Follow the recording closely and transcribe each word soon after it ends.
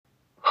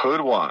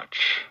Hood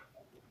Watch.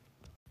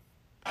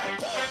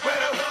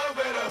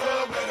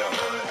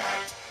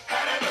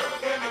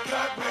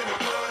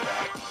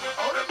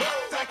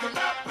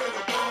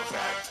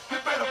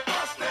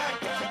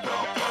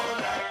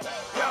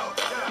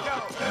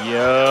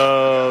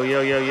 Yo, yo,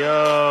 yo,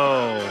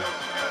 yo.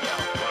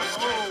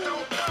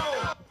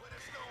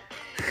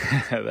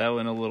 That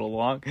went a little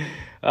long.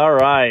 All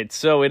right,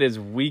 so it is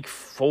week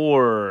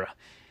 4,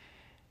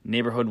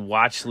 Neighborhood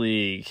Watch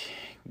League.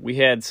 We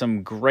had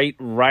some great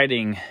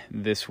writing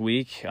this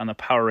week on the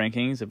power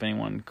rankings, if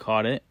anyone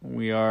caught it.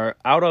 We are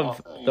out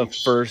of the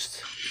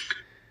first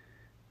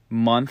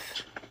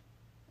month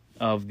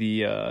of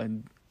the,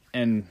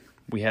 and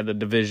we had the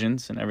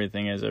divisions and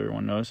everything, as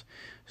everyone knows.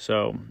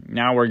 So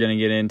now we're going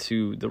to get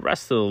into the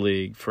rest of the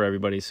league for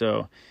everybody.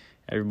 So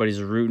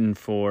everybody's rooting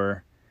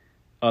for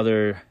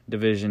other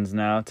divisions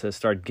now to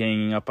start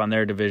ganging up on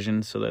their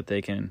divisions so that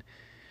they can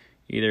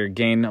either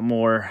gain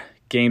more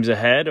games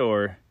ahead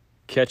or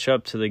catch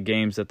up to the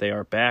games that they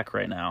are back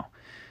right now.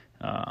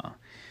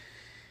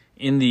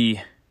 In the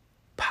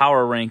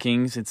power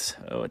rankings, it's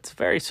a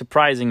very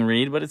surprising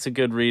read, but it's a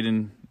good read.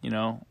 And,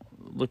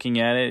 looking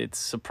at it, it's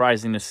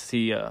surprising to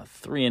see a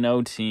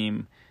 3-0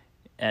 team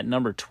at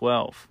number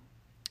 12.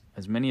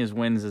 As many as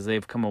wins as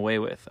they've come away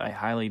with, I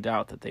highly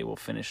doubt that they will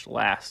finish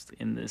last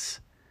in this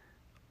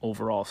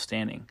overall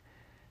standing.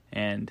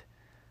 And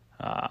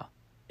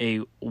a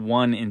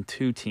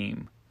 1-2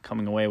 team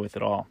coming away with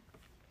it all.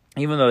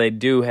 Even though they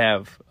do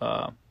have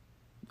a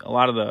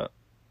lot of the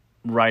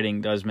writing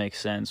does make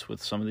sense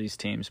with some of these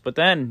teams. But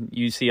then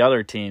you see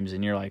other teams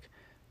and you're like,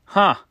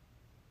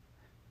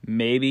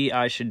 maybe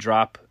I should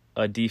drop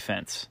a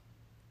defense.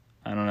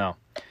 I don't know.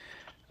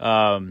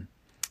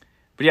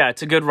 But yeah,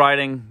 it's a good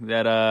writing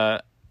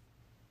that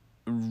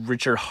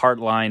Richard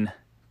Hartline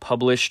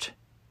published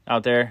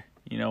out there.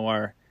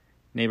 Our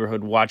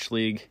Neighborhood Watch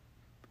League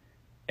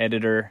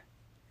editor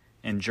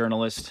and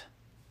journalist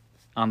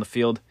on the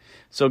field.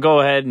 So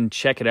go ahead and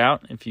check it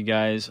out if you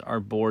guys are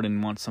bored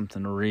and want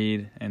something to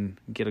read and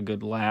get a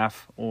good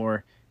laugh,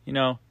 or,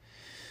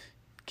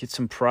 get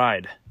some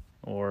pride,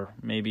 or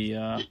maybe,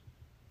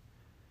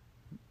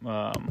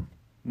 what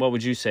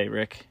would you say,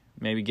 Rick?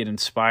 Maybe get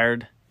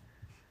inspired?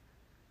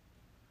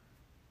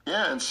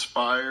 Yeah,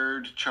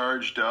 inspired,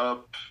 charged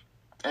up.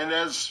 And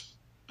as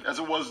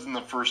it was in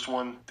the first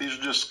one, these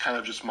are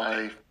just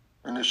my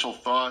initial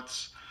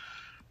thoughts.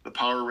 The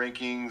power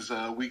rankings,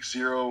 week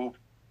 0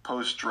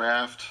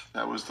 post-draft,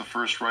 that was the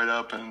first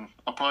write-up, and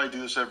I'll probably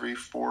do this every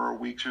 4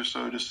 weeks or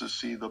so just to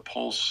see the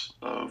pulse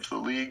of the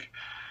league.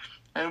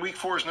 And week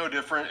 4 is no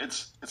different.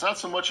 It's not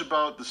so much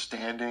about the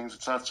standings.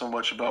 It's not so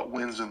much about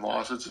wins and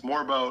losses. It's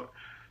more about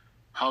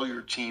how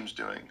your team's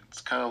doing. It's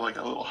kind of like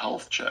a little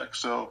health check.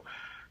 So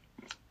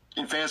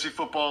in fantasy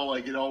football,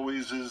 it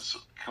always is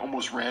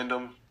almost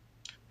random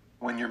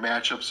when your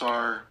matchups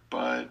are,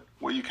 but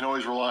what you can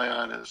always rely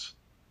on is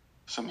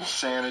some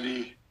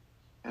sanity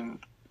and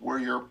where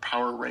your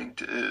power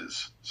ranked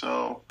is.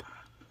 So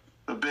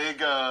the big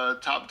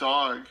top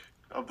dog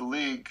of the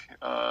league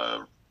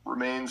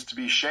remains to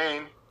be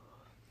Shane,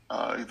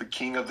 the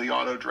king of the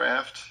auto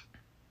draft.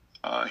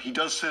 He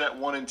does sit at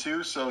 1 and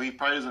 2, so he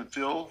probably doesn't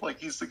feel like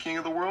he's the king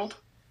of the world.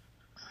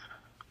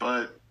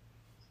 But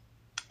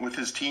with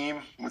his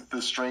team, with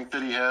the strength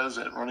that he has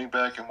at running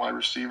back and wide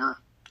receiver,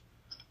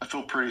 I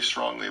feel pretty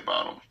strongly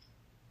about him.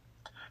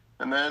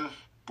 And then,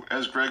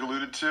 as Greg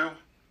alluded to,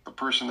 the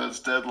person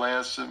that's dead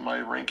last in my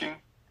ranking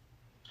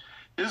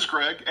is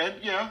Greg. And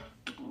yeah,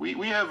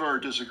 we have our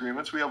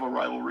disagreements. We have a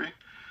rivalry.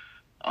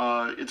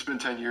 It's been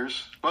 10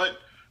 years. But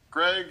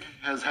Greg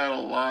has had a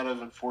lot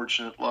of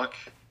unfortunate luck.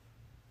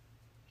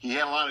 He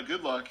had a lot of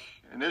good luck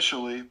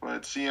initially,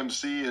 but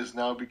CMC is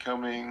now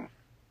becoming,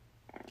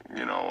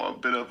 a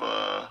bit of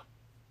a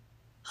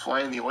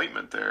fly in the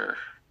ointment there,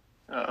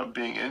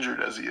 being injured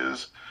as he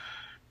is.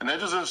 And that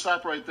doesn't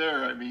stop right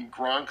there. I mean,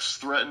 Gronk's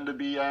threatened to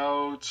be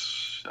out.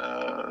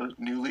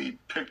 Newly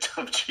picked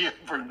up Gian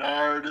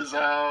Bernard is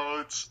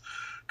out.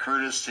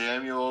 Curtis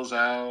Samuel's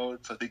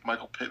out. I think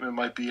Michael Pittman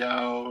might be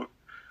out.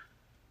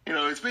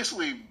 It's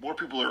basically more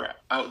people are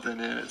out than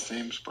in, it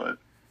seems. But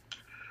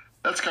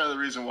that's kind of the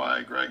reason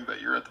why, Greg,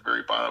 that you're at the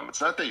very bottom. It's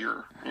not that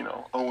you're,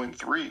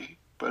 0-3,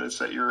 but it's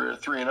that you're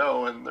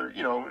 3-0, and they're,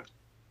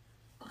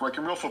 like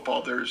in real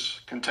football,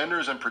 there's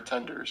contenders and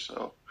pretenders.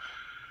 So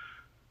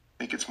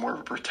I think it's more of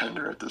a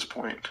pretender at this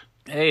point.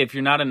 Hey, if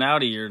you're not an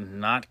outie, you're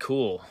not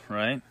cool,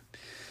 right?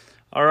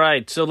 All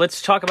right, so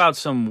let's talk about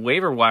some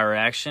waiver wire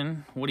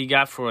action. What do you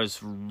got for us,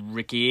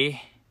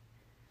 Ricky?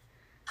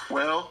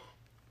 Well,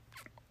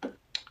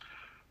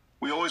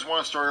 we always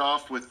want to start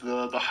off with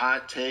the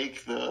hot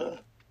take,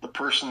 the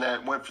person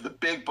that went for the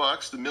big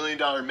bucks, the $1 million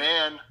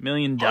man. $1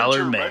 million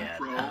man.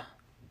 Renfrow.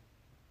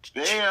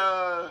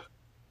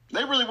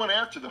 They really went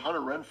after the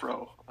Hunter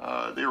Renfrow.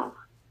 They were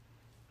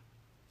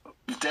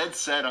dead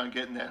set on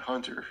getting that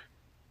Hunter.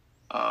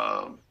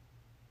 I'm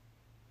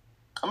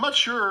not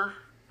sure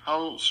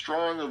how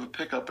strong of a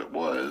pickup it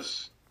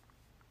was.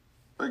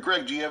 But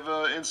Greg, do you have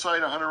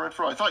insight on Hunter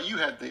Renfrow? I thought you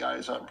had the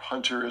eyes on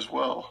Hunter as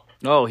well.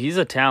 Oh, he's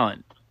a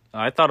talent.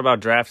 I thought about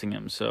drafting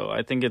him, so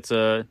I think it's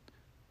a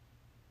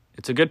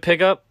good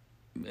pickup.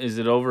 Is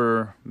it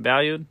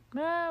overvalued?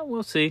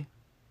 We'll see.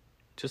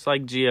 Just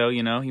like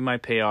Gio, he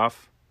might pay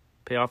off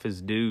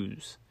his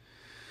dues.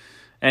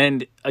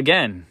 And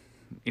again,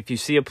 if you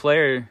see a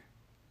player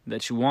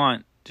that you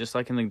want, just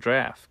like in the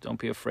draft, don't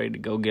be afraid to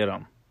go get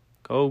them.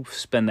 Go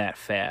spend that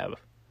fab.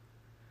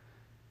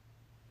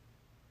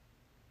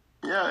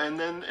 Yeah, and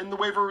then in the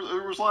waiver,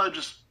 there was a lot of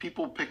just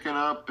people picking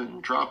up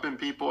and dropping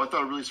people. I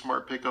thought a really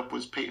smart pickup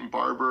was Peyton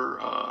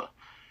Barber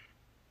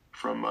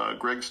from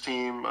Greg's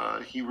team.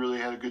 He really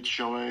had a good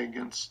showing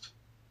against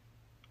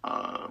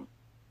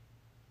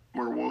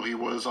where he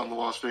was on the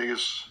Las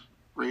Vegas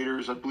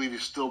Raiders. I believe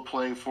he's still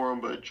playing for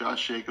him, but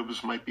Josh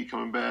Jacobs might be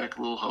coming back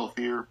a little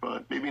healthier.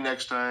 But maybe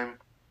next time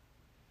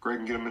Greg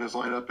can get him in his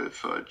lineup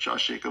if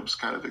Josh Jacobs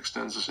kind of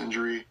extends this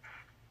injury.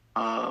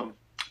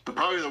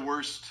 Probably the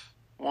worst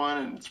one,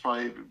 and it's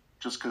probably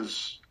just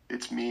because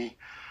it's me.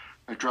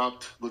 I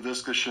dropped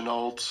Laviska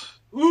Shenault.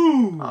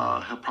 Ooh.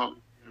 He'll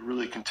probably be a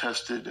really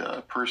contested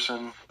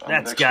person.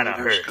 That's gotta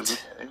hurt. Because of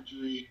that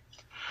injury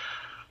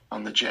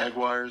on the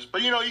Jaguars.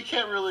 But, you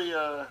can't really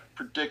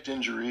predict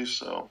injuries,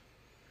 so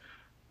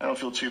I don't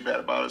feel too bad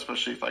about it,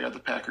 especially if I got the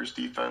Packers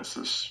defense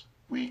this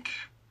week.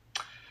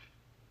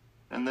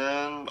 And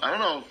then, I don't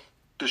know,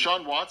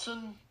 Deshaun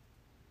Watson,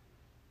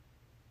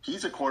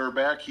 he's a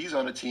quarterback. He's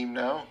on a team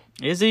now.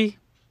 Is he?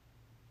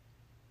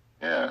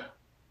 Yeah.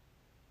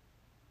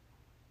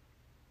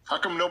 How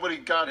come nobody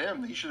got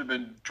him? He should have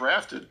been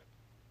drafted.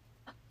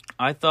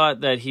 I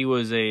thought that he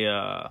was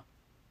a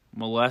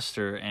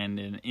molester and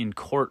in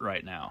court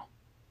right now.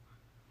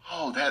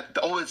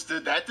 It's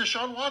that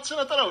Deshaun Watson?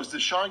 I thought it was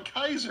Deshaun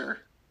Kaiser.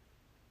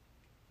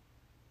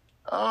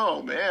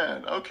 Oh,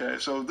 man. Okay,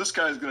 so this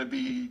guy's going to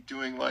be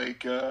doing,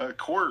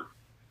 court.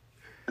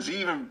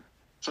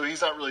 So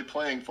he's not really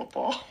playing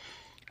football.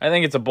 I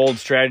think it's a bold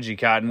strategy,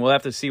 Cotton. We'll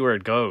have to see where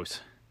it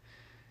goes.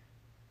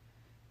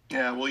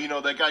 Yeah,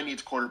 well, that guy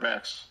needs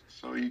quarterbacks,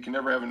 so you can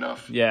never have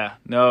enough. Yeah.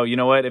 No, you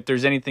know what? If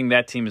there's anything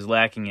that team is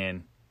lacking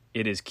in,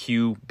 it is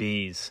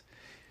QBs.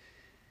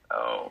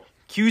 Oh.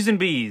 Q's and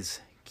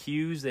B's.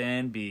 Q's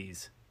and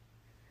B's.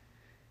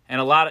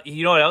 And a lot of,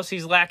 you know what else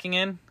he's lacking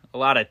in? A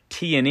lot of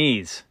T and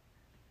E's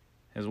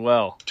as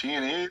well. T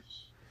and E's?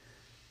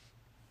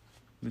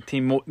 The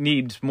team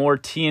needs more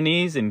T and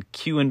E's and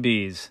Q and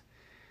B's.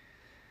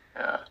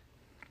 Yeah.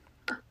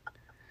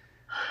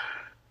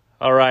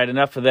 All right,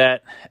 enough of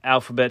that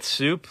alphabet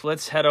soup.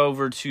 Let's head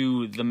over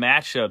to the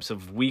matchups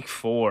of Week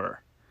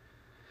 4.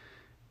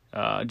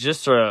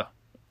 Just to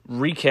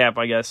recap,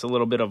 I guess, a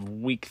little bit of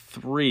Week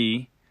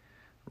 3,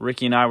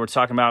 Ricky and I were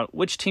talking about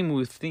which team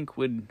we think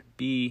would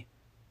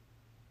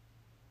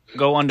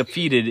go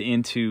undefeated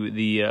into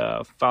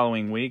the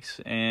following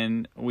weeks,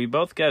 and we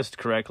both guessed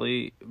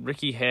correctly.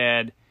 Ricky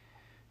had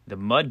the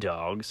Mud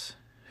Dogs,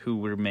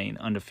 who remain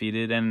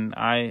undefeated, and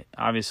I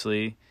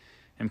obviously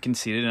am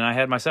conceited, and I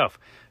had myself.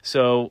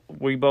 So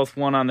we both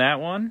won on that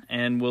one,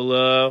 and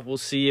we'll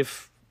see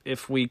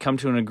if we come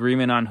to an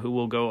agreement on who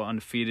will go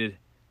undefeated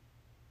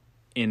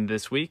in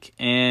this week.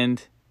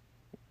 And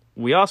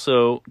we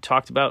also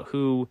talked about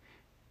who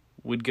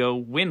would go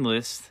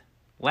winless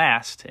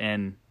last,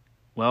 and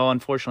well,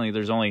 unfortunately,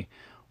 there's only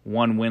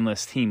one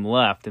winless team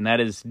left, and that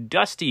is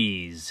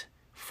Dusty's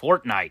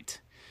Fortnite.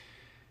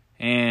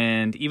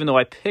 And even though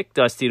I picked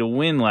Dusty to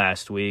win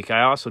last week,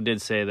 I also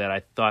did say that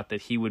I thought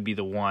that he would be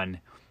the one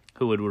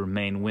who would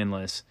remain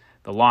winless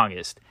the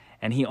longest.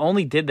 And he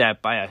only did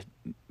that by a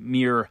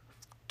mere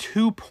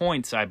 2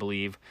 points, I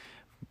believe,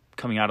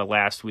 coming out of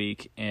last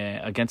week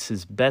against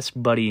his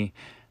best buddy,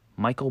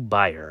 Michael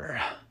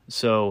Byer.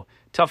 So,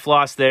 tough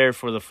loss there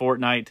for the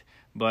Fortnite,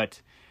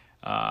 but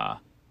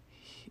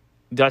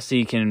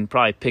Dusty can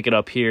probably pick it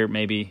up here,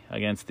 maybe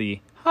against the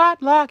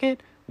Hot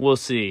Locket. We'll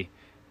see.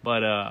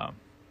 But,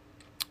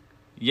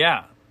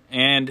 yeah.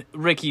 And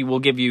Ricky will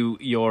give you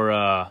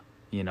your,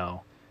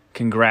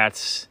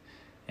 congrats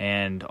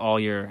and all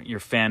your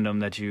fandom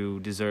that you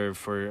deserve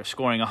for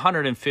scoring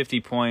 150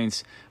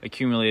 points,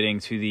 accumulating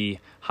to the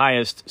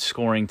highest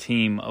scoring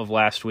team of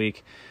last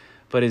week,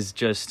 but is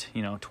just,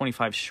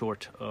 25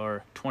 short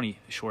or 20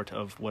 short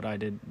of what I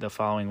did the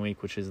following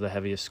week, which is the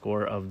heaviest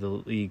score of the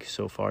league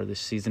so far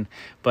this season.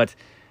 But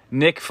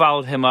Nick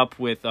followed him up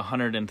with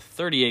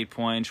 138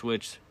 points,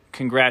 which,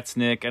 congrats,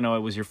 Nick. I know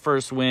it was your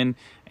first win,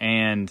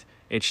 and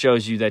it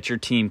shows you that your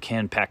team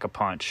can pack a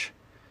punch.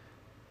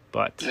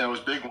 But yeah, it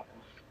was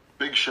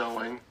big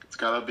showing. It's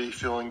got to be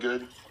feeling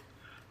good.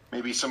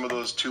 Maybe some of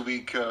those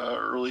 2-week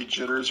early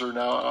jitters are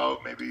now out.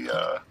 Maybe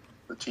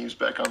the team's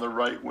back on the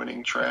right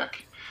winning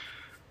track.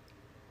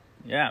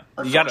 Yeah.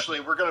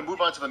 Unfortunately, we're going to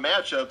move on to the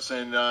matchups,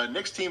 and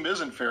Nick's team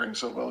isn't faring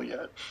so well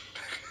yet.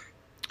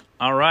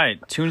 All right.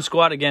 Toon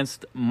Squad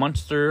against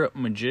Munster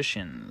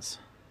Magicians.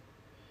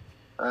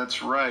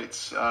 That's right.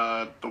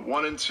 The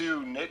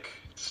 1-2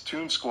 Nick's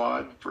Toon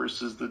Squad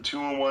versus the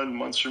 2-1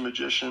 Munster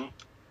Magician.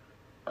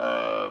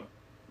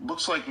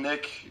 Looks like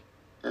Nick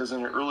is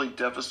in an early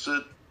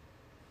deficit.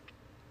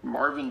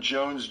 Marvin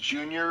Jones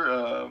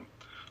Jr.,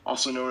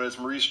 also known as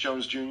Maurice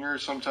Jones Jr.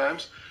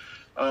 sometimes,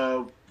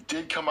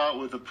 Did come out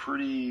with a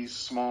pretty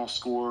small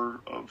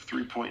score of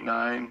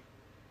 3.9.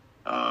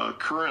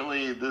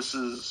 Currently, this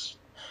is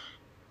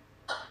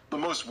the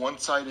most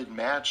one-sided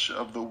match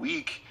of the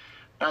week.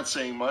 Not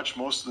saying much.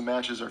 Most of the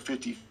matches are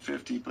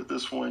 50-50, but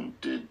this one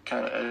did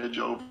kind of edge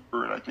over,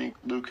 and I think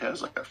Luke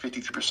has like a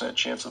 53%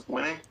 chance of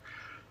winning.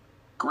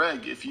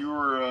 Greg, if you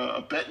were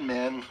a betting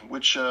man,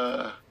 which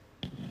team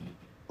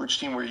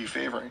were you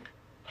favoring?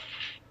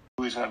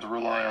 Who he's going to have to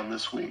rely on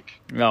this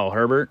week? Oh,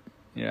 Herbert?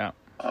 Yeah.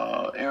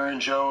 Aaron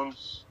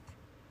Jones.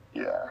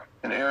 Yeah.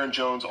 And Aaron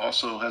Jones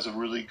also has a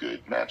really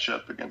good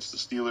matchup against the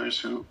Steelers,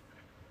 who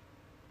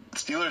the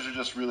Steelers are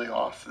just really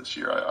off this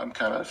year. I'm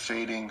kind of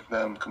fading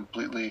them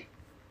completely.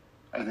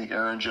 I think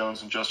Aaron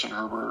Jones and Justin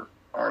Herbert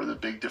are the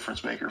big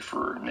difference maker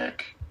for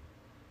Nick.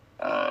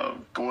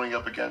 Going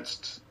up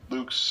against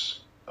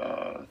Luke's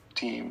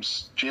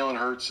teams, Jalen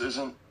Hurts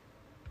isn't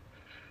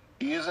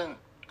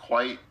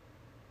quite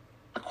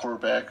the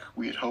quarterback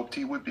we had hoped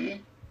he would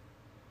be,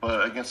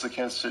 but against the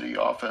Kansas City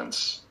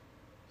offense,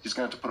 he's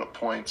going to have to put up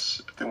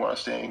points if they want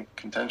to stay in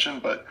contention.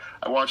 But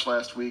I watched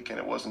last week and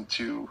it wasn't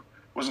too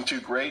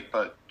great,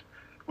 but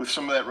with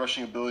some of that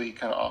rushing ability, he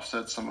kind of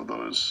offsets some of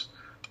those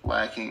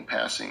lacking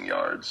passing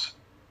yards.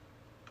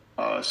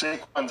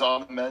 Saquon's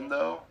on the mend,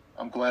 though.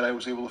 I'm glad I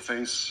was able to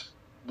face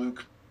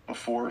Luke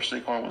before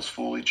Saquon was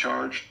fully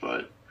charged,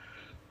 but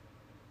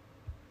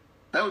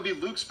that would be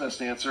Luke's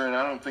best answer, and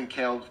I don't think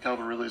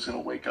Calvin Ridley is going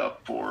to wake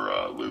up for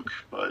Luke.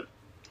 But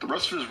the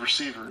rest of his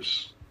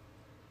receivers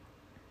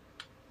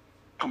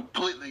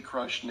completely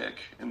crushed Nick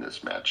in this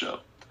matchup.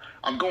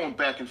 I'm going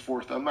back and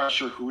forth. I'm not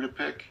sure who to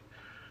pick.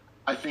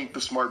 I think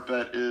the smart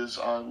bet is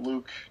on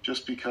Luke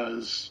just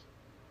because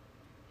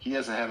he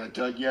hasn't had a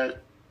dud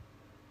yet.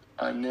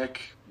 On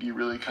Nick, you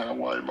really kind of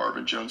wanted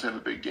Marvin Jones to have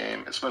a big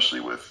game, especially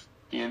with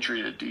the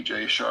injury to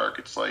DJ Shark.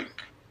 It's like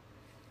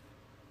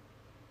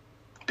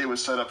it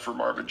was set up for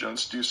Marvin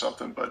Jones to do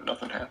something, but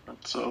nothing happened.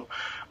 So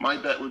my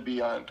bet would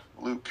be on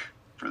Luke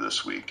for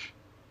this week.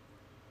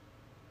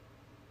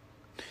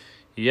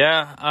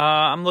 Yeah,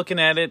 I'm looking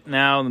at it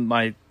now.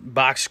 My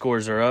box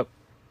scores are up.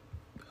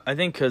 I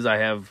think because I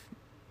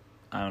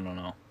don't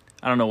know.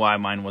 I don't know why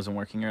mine wasn't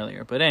working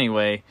earlier. But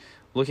anyway,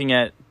 looking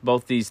at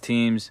both these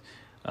teams,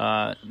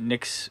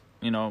 Nick's,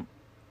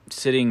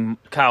 sitting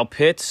Kyle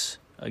Pitts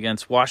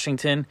against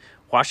Washington.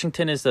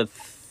 Washington is the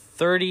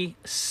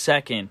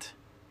 32nd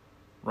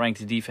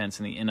ranked defense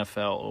in the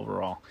NFL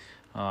overall.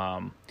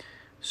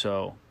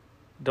 So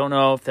don't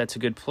know if that's a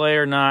good play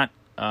or not.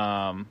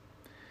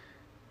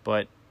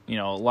 But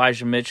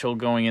Elijah Mitchell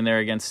going in there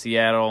against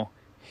Seattle,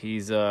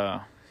 he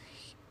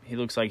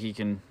looks like he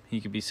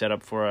could be set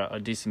up for a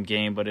decent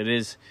game, but it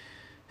is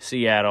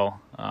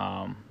Seattle.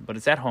 But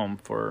it's at home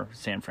for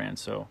San Fran,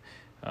 so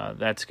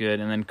that's good.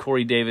 And then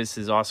Corey Davis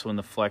is also in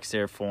the flex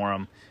there for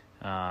him,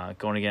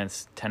 going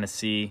against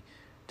Tennessee.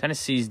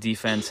 Tennessee's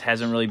defense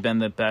hasn't really been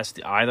the best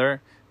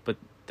either, but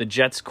the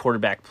Jets'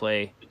 quarterback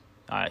play,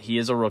 he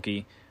is a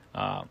rookie,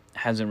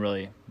 hasn't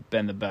really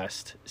been the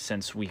best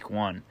since week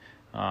 1.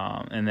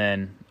 And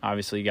then,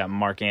 obviously, you got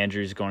Mark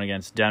Andrews going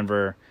against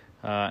Denver.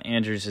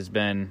 Andrews has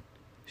been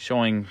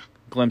showing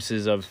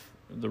glimpses of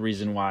the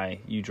reason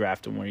why you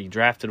drafted him where you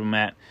drafted him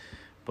at.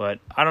 But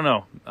I don't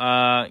know.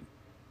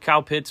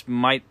 Kyle Pitts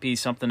might be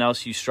something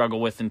else you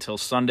struggle with until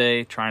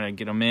Sunday, trying to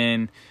get him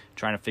in,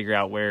 trying to figure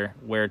out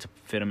where to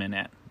fit him in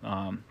at.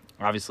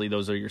 Obviously,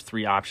 those are your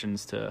 3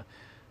 options to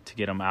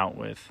get him out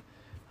with.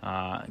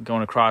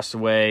 Going across the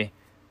way,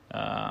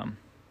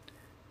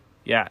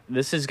 yeah,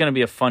 this is going to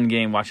be a fun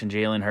game watching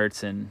Jalen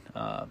Hurts and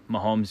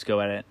Mahomes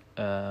go at it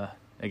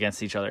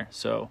against each other.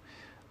 So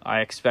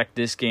I expect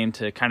this game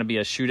to kind of be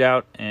a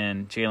shootout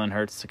and Jalen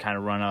Hurts to kind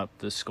of run up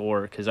the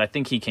score because I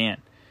think he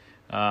can.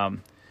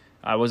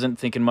 I wasn't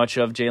thinking much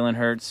of Jalen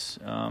Hurts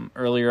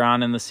earlier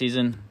on in the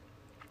season,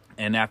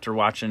 and after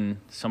watching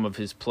some of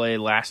his play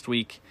last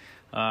week,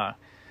 I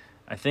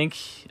think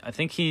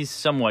he's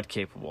somewhat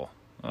capable.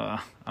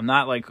 I'm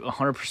not like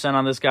 100%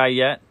 on this guy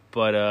yet,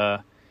 but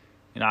I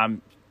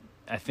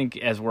think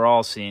as we're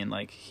all seeing,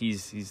 like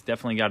he's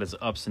definitely got his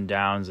ups and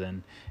downs,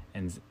 and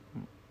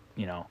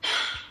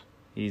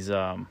he's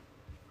one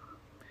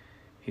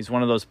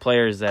of those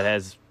players that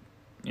has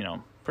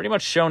pretty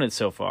much shown it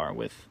so far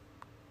with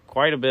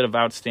quite a bit of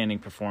outstanding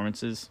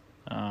performances.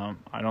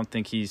 I don't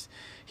think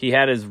he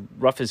had his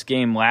roughest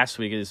game last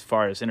week as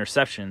far as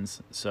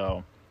interceptions.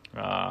 So,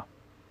 I'm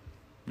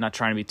not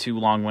trying to be too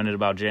long-winded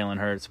about Jalen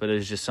Hurts, but it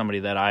was just somebody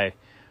that I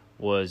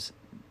was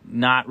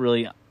not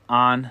really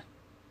on.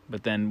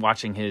 But then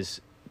watching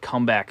his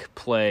comeback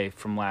play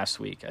from last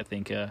week, I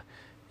think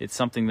it's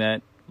something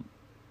that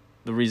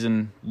the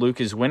reason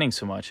Luke is winning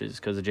so much is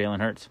because of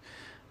Jalen Hurts.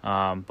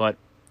 But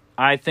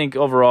I think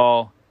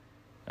overall,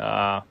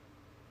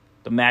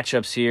 the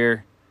matchups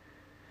here,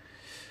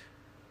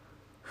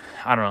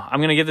 I don't know. I'm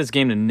going to give this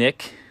game to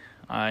Nick.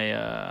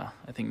 I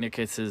think Nick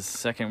gets his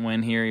second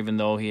win here, even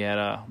though he had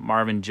a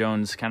Marvin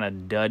Jones kind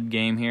of dud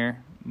game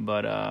here.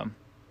 But,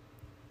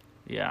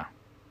 yeah,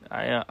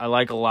 I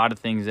like a lot of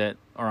things that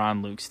are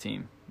on Luke's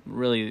team.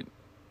 Really,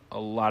 a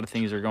lot of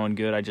things are going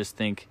good. I just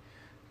think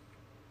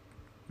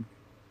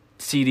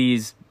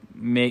CDs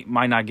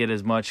might not get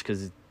as much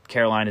because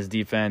Carolina's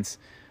defense.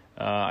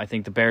 I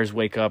think the Bears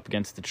wake up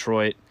against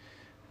Detroit.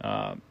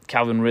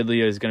 Calvin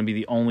Ridley is going to be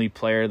the only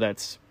player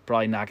that's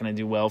probably not going to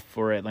do well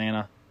for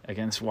Atlanta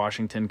against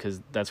Washington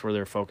because that's where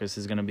their focus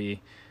is going to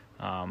be.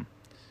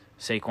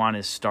 Saquon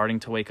is starting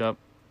to wake up,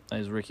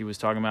 as Ricky was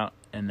talking about,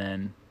 and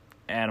then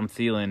Adam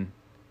Thielen,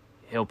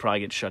 he'll probably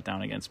get shut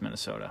down against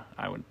Minnesota,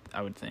 I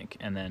would think,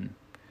 and then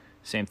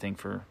same thing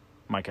for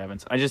Mike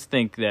Evans. I just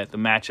think that the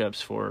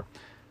matchups for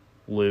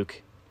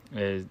Luke,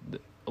 a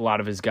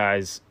lot of his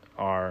guys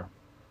are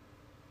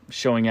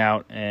showing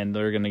out, and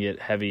they're going to get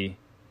heavy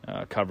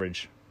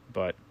coverage,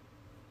 but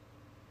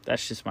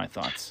that's just my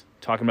thoughts.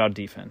 Talking about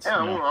defense. Yeah,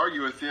 I won't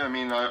argue with you. I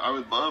mean, I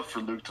would love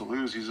for Luke to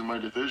lose. He's in my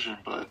division,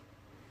 but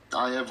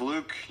I have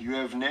Luke, you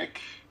have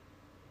Nick.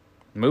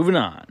 Moving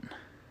on.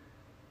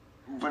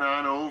 Moving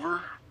on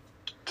over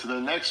to the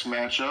next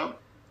matchup.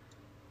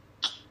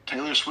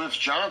 Taylor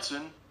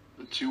Swift-Johnson,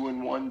 the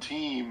 2-1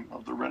 team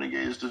of the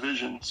Renegades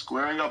division,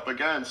 squaring up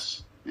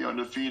against the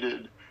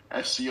undefeated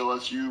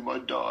FCLSU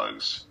Mud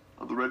Dogs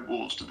of the Red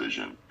Wolves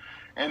division.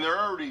 And they're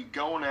already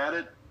going at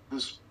it.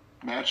 This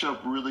matchup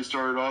really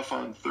started off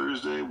on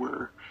Thursday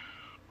where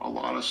a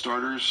lot of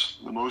starters,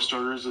 the most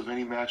starters of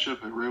any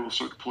matchup, were able to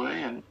start to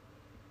play. And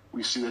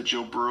we see that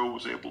Joe Burrow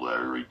was able to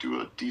already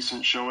do a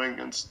decent showing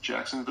against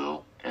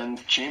Jacksonville.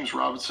 And James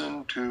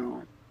Robinson,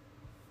 who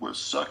was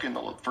sucking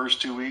the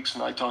first 2 weeks,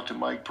 and I talked to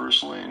Mike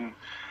personally, and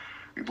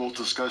we both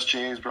discussed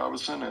James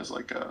Robinson as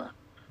like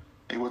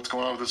hey, what's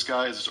going on with this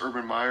guy? Is this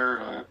Urban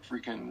Meyer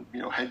freaking,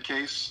 head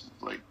case?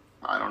 Like,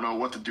 I don't know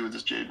what to do with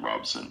this Jaden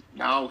Robinson.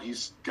 Now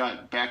he's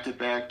got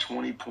back-to-back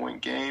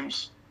 20-point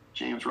games.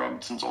 James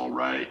Robinson's all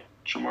right.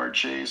 Jamar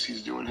Chase,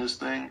 he's doing his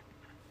thing.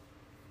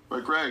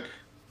 But, Greg,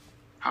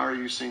 how are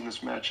you seeing this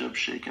matchup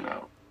shaking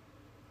out?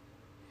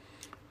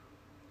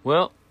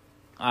 Well,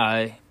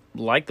 I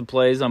like the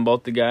plays on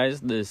both the guys.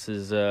 This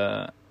is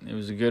it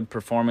was a good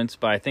performance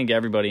by I think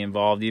everybody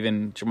involved,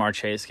 even Jamar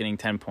Chase getting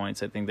 10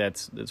 points. I think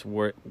that's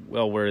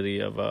well worthy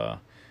of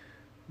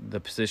the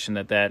position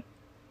that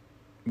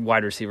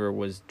wide receiver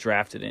was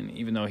drafted in,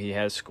 even though he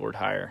has scored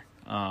higher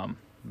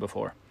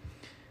before.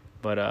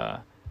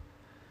 But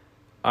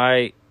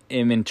I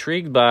am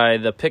intrigued by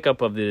the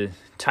pickup of the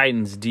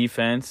Titans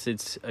defense.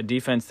 It's a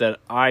defense that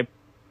I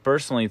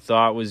personally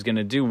thought was going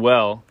to do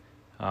well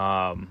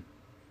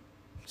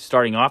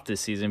starting off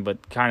this season,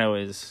 but kind of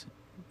is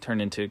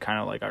turned into kind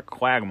of like a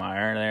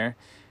quagmire there.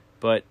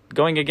 But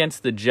going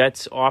against the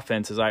Jets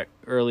offense, as I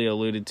earlier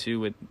alluded to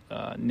with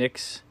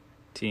Nick's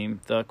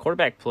team, the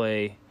quarterback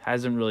play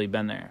hasn't really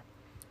been there.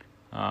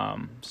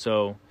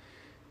 So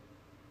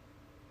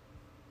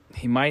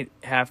he might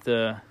have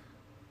to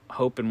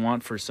hope and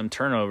want for some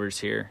turnovers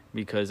here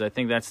because I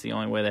think that's the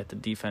only way that the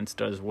defense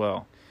does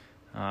well.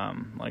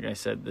 Like I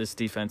said, this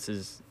defense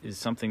is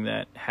something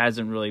that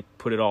hasn't really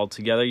put it all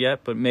together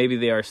yet, but maybe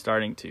they are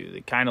starting to.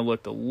 They kind of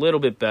looked a little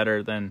bit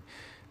better than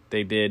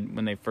they did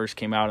when they first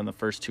came out in the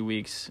first 2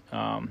 weeks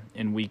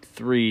in week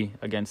 3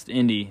 against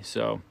Indy.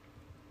 So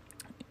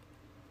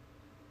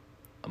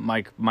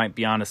Mike might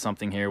be onto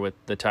something here with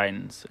the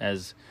Titans,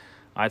 as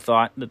I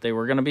thought that they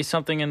were going to be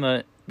something in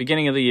the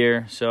beginning of the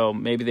year. So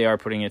maybe they are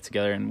putting it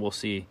together, and we'll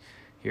see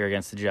here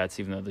against the Jets,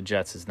 even though the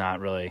Jets is not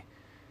really,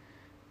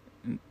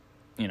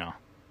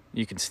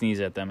 you can sneeze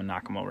at them and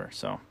knock them over.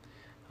 So,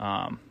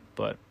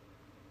 but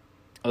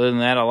other than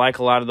that, I like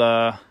a lot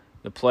of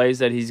the plays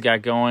that he's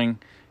got going.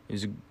 It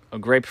was a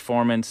great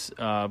performance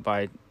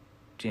by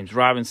James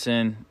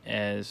Robinson,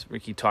 as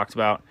Ricky talked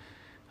about.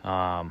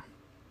 And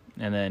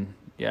then,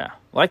 yeah,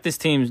 I like this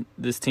team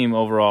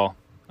overall.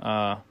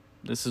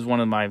 This is one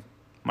of my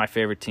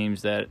favorite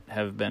teams that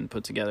have been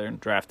put together and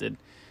drafted.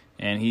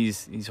 And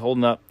he's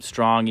holding up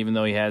strong, even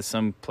though he has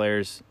some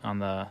players on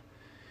the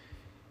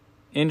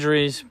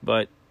injuries,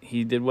 but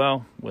he did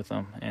well with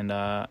them. And,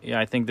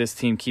 I think this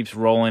team keeps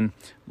rolling.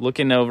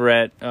 Looking over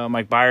at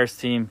Mike Byers'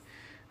 team,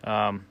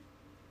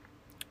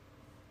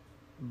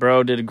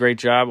 Bro did a great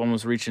job,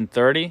 almost reaching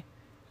 30.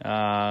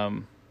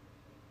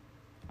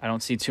 I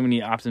don't see too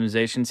many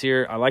optimizations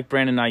here. I like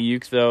Brandon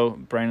Ayuk, though.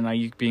 Brandon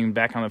Ayuk being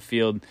back on the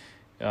field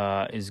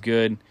is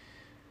good,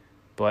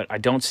 but I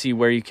don't see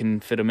where you can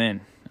fit him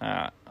in.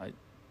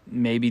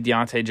 Maybe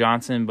Deontay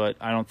Johnson, but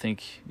I don't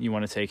think you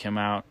want to take him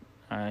out.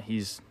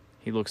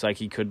 He looks like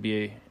he could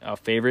be a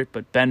favorite,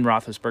 but Ben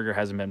Roethlisberger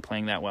hasn't been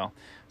playing that well.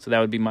 So that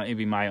would be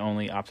maybe my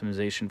only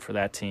optimization for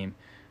that team.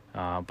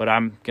 But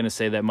I'm going to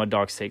say that Mud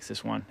Dogs takes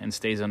this one and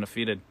stays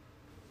undefeated.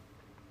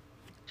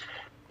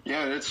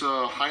 Yeah, it's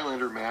a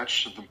Highlander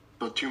match.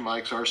 The two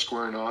Mikes are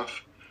squaring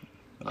off.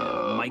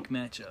 Mike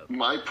matchup.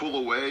 My pull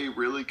away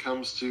really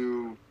comes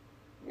to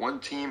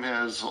one team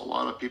has a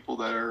lot of people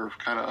that are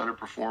kind of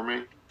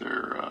underperforming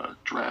their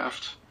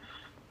draft.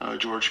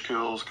 George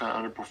Kill's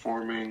kind of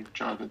underperforming.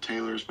 Jonathan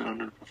Taylor's been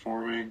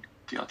underperforming.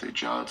 Deontay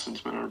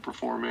Johnson's been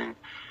underperforming.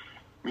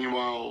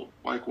 Meanwhile,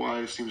 Mike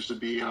Wise seems to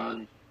be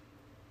on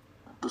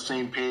the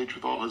same page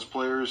with all his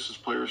players. His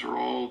players are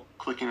all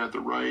clicking at the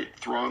right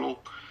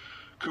throttle.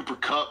 Cooper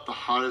Kupp, the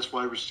hottest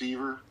wide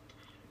receiver,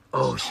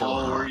 Oh, He's so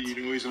taller. hot.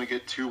 He's going to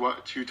get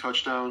two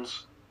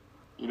touchdowns.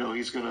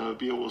 He's going to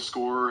be able to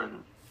score,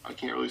 and I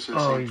can't really say the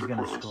same for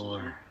Cortland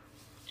Sutton.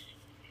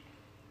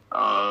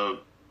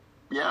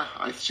 Yeah,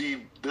 I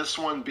see this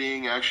one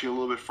being actually a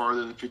little bit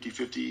farther than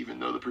 50-50, even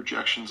though the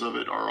projections of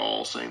it are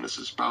all saying this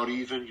is about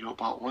even,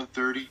 about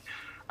 130.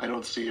 I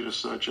don't see it as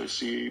such. I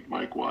see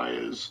Mike Y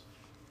as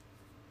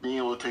being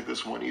able to take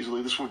this one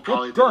easily. This would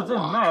probably be a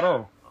lock.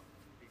 matter.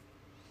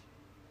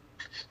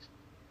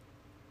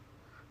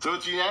 So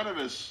it's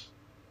unanimous.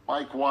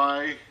 Mike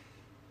Y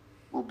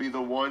will be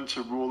the one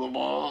to rule them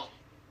all.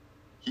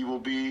 He will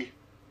be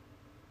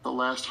the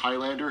last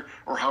Highlander,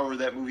 or however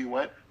that movie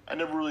went. I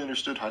never really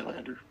understood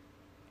Highlander.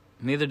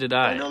 Neither did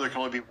I. I know there can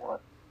only be one.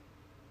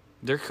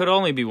 There could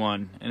only be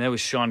one, and that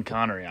was Sean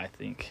Connery, I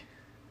think.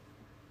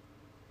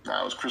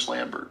 Nah, it was Chris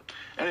Lambert.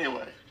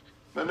 Anyway,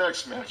 the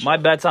next match. My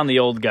bet's on the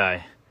old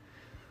guy.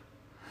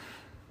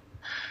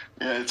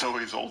 Yeah, it's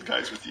always old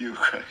guys with you,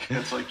 Craig.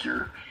 It's like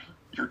your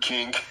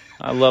king.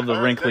 I love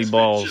the wrinkly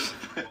balls.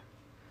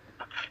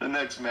 The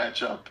next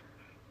matchup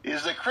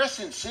is the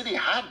Crescent City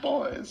Hot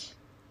Boys,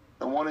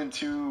 the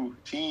 1-2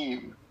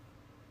 team,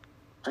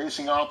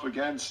 facing off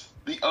against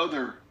the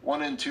other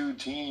 1-2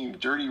 team,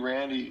 Dirty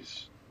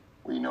Randy's.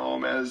 We know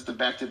him as the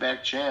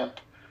back-to-back champ,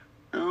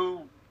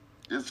 who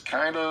is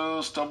kind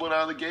of stumbling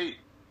out of the gate.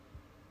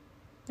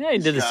 Yeah, he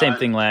did the same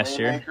thing last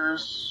year.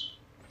 He's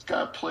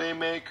got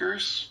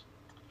playmakers,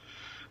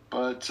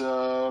 but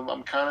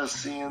I'm kind of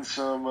seeing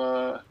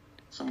some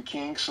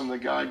kinks from the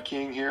God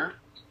King here.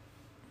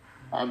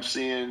 I'm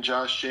seeing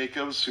Josh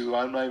Jacobs, who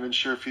I'm not even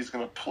sure if he's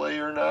going to play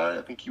or not.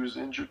 I think he was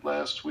injured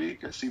last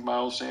week. I see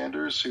Miles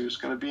Sanders, who's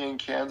going to be in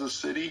Kansas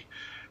City.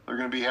 They're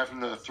going to be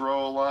having to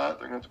throw a lot.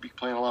 They're going to be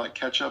playing a lot of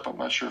catch-up. I'm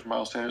not sure if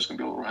Miles Sanders is going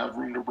to be able to have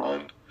room to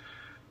run.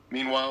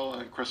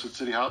 Meanwhile, Crescent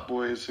City Hot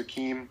Boys,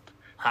 Hakeem.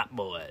 Hot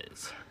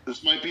Boys.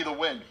 This might be the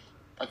win.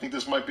 I think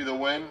this might be the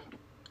win.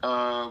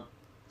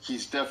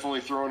 He's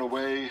definitely throwing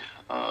away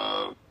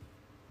and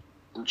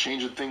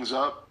changing things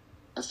up.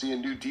 I see a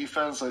new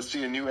defense. I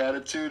see a new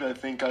attitude. I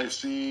think I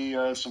see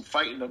some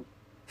fight in them.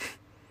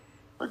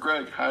 But,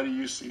 Greg, how do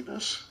you see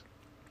this?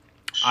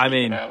 I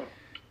mean,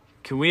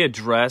 can we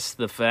address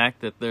the fact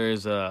that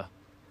there's a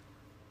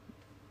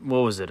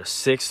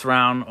 6th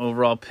round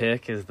overall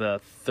pick is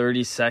the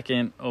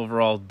 32nd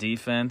overall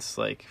defense?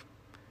 Like,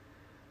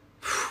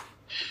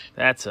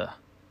 that's a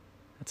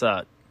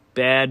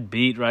bad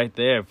beat right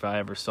there if I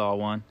ever saw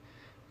one.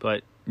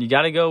 But you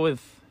got to go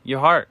with your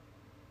heart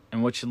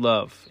and what you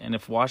love. And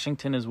if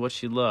Washington is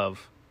what you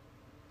love,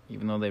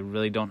 even though they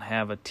really don't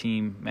have a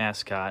team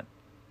mascot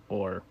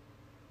or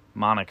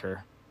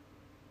moniker,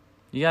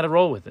 you got to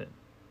roll with it.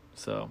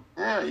 So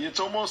yeah, it's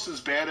almost as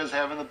bad as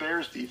having the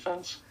Bears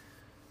defense.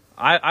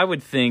 I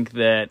would think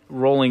that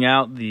rolling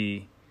out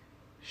the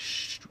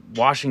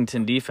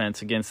Washington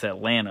defense against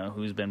Atlanta,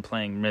 who's been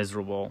playing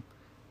miserable,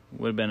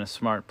 would have been a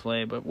smart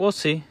play. But we'll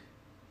see.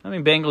 I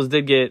mean, Bengals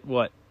did get,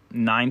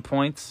 9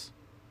 points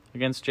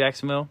against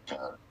Jacksonville?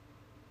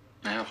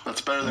 Yeah, that's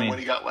better than what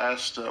he got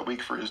last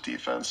week for his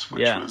defense,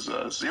 which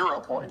was 0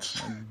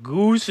 points.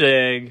 Goose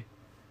egg.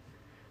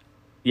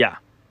 Yeah.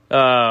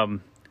 Leonard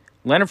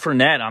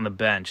Fournette on the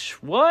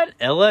bench. What?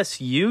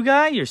 LSU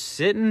guy? You're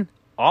sitting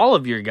all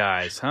of your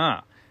guys,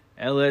 huh?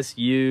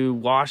 LSU,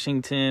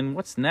 Washington.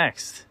 What's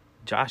next?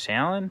 Josh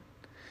Allen?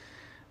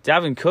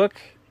 Dalvin Cook?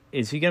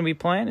 Is he going to be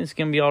playing? Is he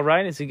going to be all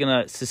right? Is he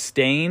going to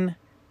sustain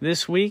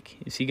this week?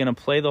 Is he going to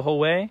play the whole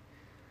way?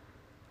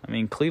 I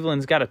mean,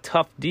 Cleveland's got a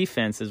tough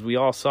defense, as we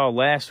all saw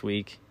last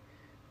week.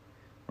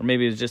 Or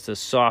maybe it's just a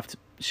soft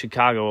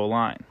Chicago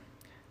line.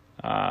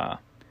 I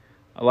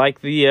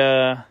like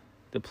the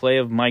play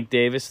of Mike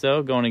Davis,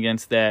 though, going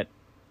against that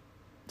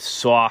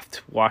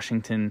soft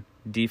Washington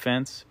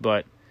defense.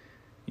 But,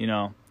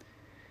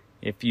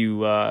 if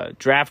you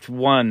draft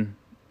one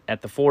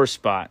at the 4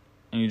 spot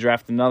and you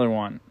draft another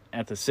one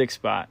at the 6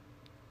 spot,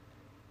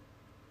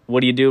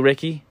 what do,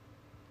 Ricky?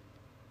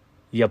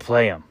 You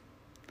play them.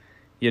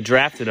 You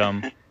drafted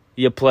them,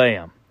 you play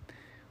them.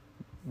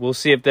 We'll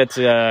see if that's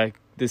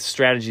this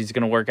strategy is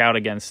going to work out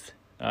against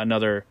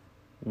another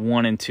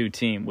 1-2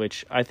 team,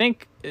 which I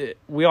think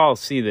we all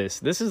see this.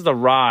 This is the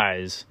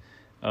rise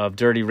of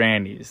Dirty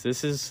Randy's.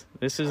 This is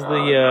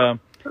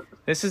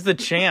the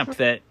champ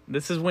that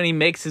this is when he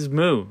makes his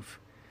move.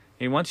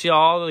 He wants you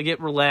all to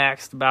get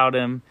relaxed about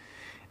him,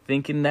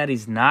 thinking that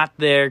he's not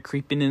there,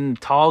 creeping in the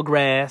tall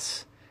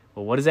grass.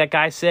 But what does that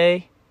guy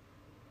say?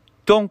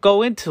 Don't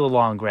go into the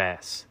long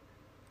grass.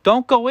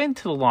 Don't go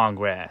into the long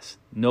grass.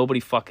 Nobody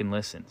fucking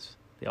listens.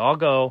 They all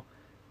go,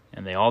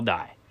 and they all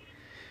die.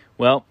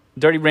 Well,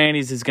 Dirty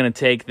Randy's is going to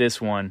take this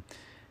one.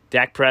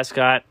 Dak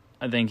Prescott,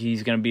 I think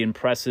he's going to be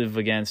impressive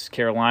against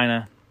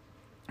Carolina.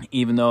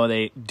 Even though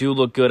they do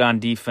look good on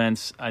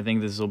defense, I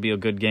think this will be a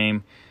good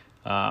game.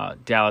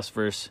 Dallas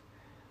versus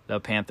the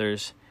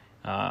Panthers.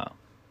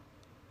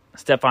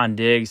 Stephon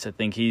Diggs, I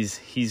think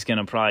he's going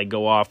to probably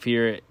go off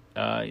here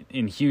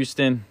in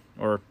Houston,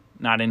 or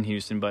not in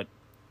Houston, but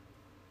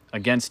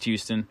against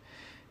Houston.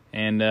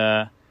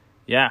 And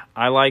Yeah,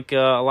 I like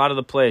a lot of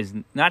the plays.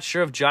 Not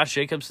sure if Josh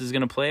Jacobs is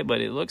going to play,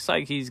 but it looks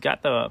like he's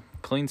got the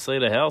clean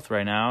slate of health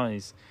right now.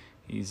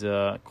 He's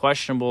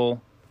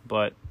questionable,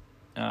 but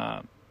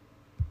I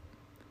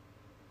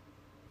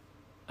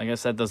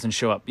guess that doesn't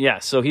show up. Yeah,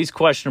 so he's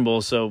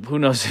questionable, so who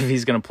knows if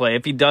he's going to play.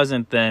 If he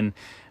doesn't, then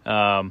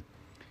I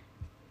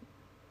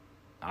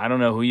don't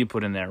know who you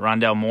put in there.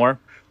 Rondale Moore?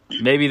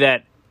 Maybe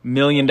that $1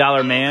 million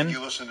man? You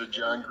listened to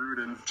John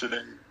Gruden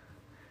today.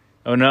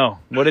 Oh, no.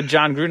 What did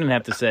John Gruden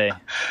have to say?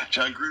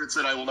 John Gruden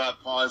said, I will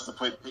not pause to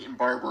put Peyton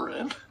Barber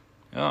in.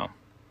 Oh.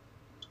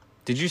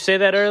 Did you say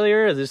that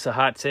earlier, or is this a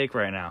hot take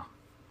right now?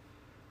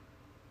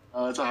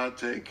 It's a hot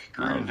take.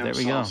 Gruden there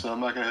we go. So I'm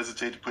not going to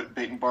hesitate to put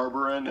Peyton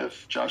Barber in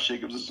if Josh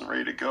Jacobs isn't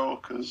ready to go,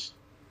 because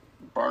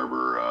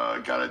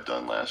Barber got it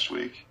done last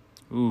week.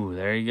 Ooh,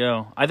 there you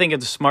go. I think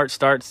it's a smart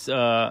start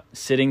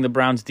sitting the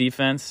Browns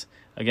defense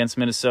against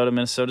Minnesota.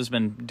 Minnesota's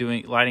been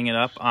lighting it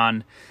up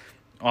on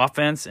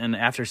offense, and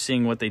after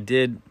seeing what they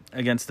did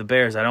against the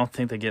Bears, I don't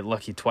think they get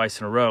lucky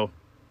twice in a row.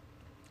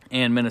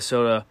 And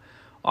Minnesota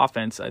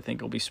offense, I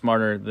think, will be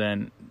smarter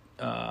than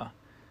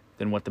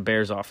what the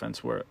Bears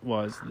offense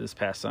was this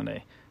past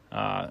Sunday.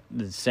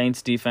 The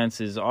Saints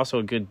defense is also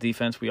a good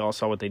defense. We all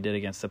saw what they did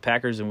against the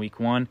Packers in Week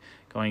 1,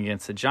 going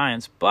against the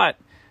Giants. But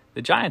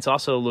the Giants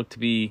also look to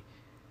be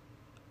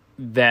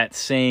that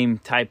same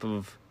type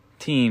of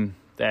team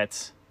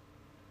that's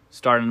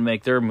starting to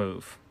make their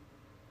move.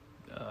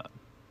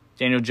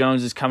 Daniel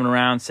Jones is coming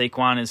around.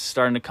 Saquon is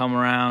starting to come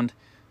around.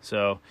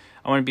 So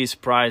I wouldn't be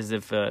surprised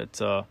if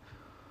it's a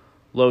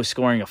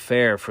low-scoring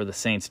affair for the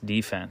Saints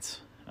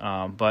defense.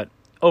 But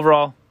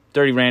overall,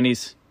 Dirty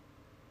Randy's.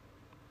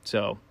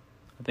 So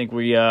I think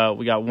we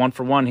got 1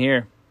 for 1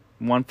 here.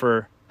 1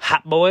 for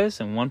Hot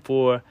Boys and 1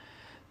 for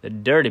the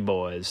Dirty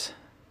Boys.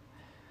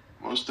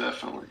 Most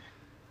definitely.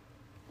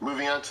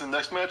 Moving on to the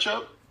next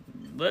matchup.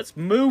 Let's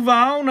move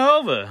on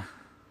over.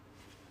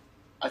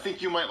 I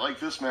think you might like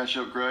this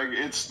matchup, Greg.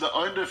 It's the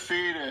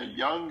undefeated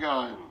Young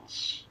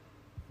Guns.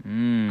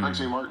 Craig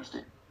St. Martin's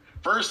team.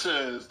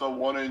 Versus the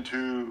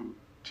 1-2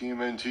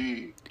 Team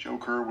NT, Joe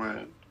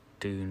Kerwin.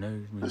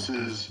 This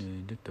is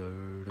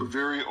a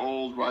very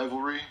old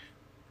rivalry.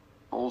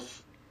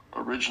 Both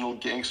original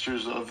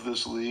gangsters of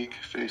this league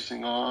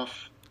facing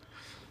off.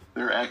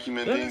 Their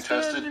acumen being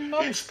tested.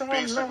 It's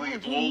basically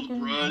old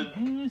blood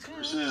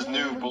versus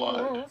new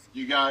blood.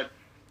 You got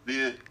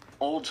the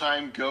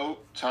old-time GOAT,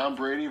 Tom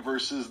Brady,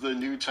 versus the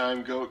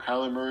new-time GOAT,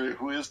 Kyler Murray,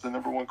 who is the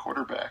number 1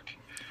 quarterback.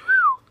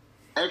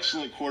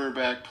 Excellent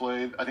quarterback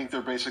play. I think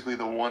they're basically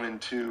the 1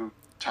 and 2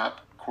 top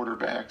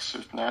quarterbacks.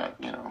 If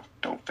not,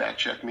 don't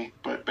fact-check me.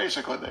 But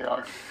basically they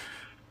are.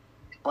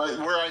 But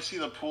where I see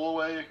the pull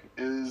away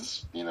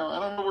is, I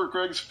don't know where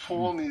Greg's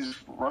pulling these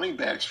running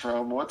backs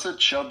from. What's a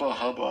Chubba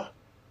Hubba?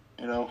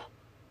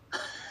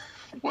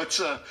 What's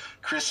a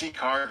Chrissy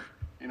Carr?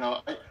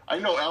 I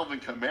know Alvin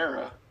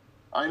Kamara.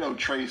 I know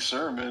Trey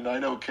Sermon. I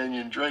know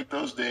Kenyon Drake.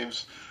 Those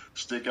names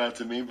stick out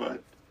to me.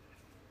 But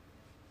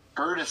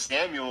Curtis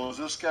Samuel, is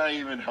this guy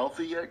even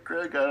healthy yet,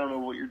 Greg? I don't know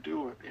what you're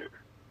doing here.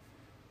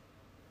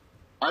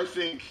 I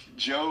think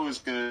Joe is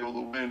going to be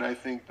able to win. I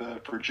think the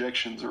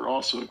projections are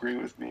also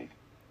agreeing with me.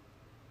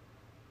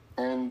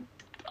 And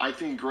I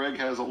think Greg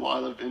has a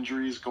lot of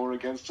injuries going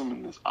against him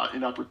in this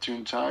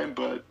inopportune time.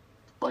 But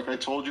like I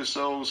told you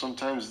so,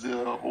 sometimes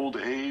the old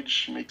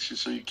age makes you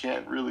so you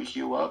can't really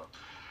heal up.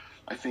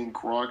 I think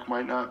Gronk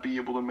might not be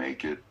able to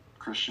make it.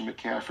 Christian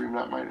McCaffrey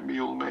might be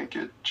able to make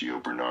it.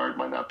 Gio Bernard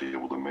might not be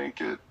able to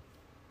make it.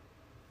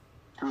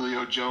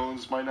 Julio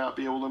Jones might not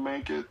be able to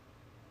make it.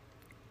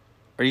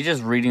 Are you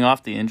just reading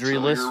off the injury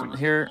list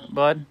here,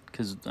 bud?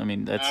 Because,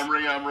 that's...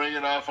 I'm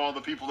ringing off all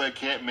the people that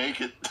can't make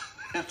it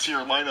into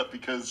your lineup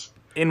because...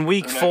 In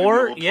Week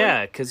 4?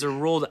 Yeah, because they're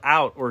ruled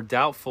out or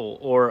doubtful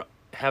or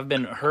have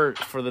been hurt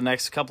for the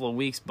next couple of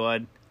weeks,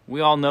 bud.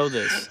 We all know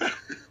this.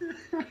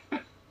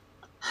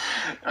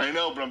 I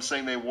know, but I'm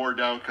saying they wore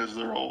down because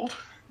they're old.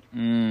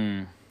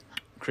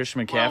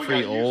 Christian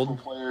McCaffrey, old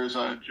players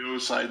on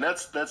Joe's side. And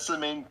that's the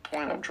main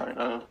point I'm trying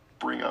to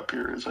bring up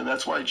here. And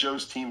that's why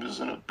Joe's team is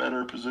in a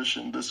better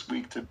position this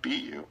week to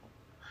beat you.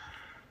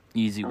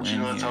 Easy win.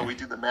 That's how we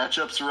do the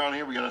matchups around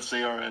here. We got to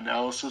say our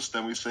analysis,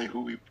 then we say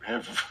who we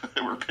have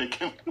that we're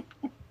picking.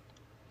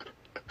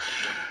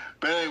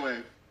 But anyway,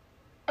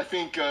 I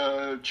think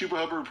Chuba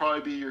Hubbard would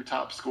probably be your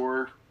top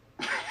scorer.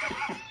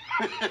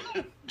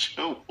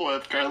 Joe will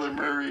have Kyler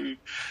Murray,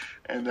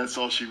 and that's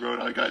all she wrote.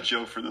 I got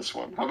Joe for this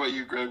one. How about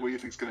you, Greg? What do you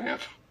think's going to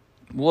happen?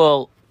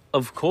 Well,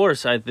 of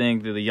course, I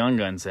think that the Young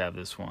Guns have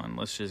this one.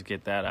 Let's just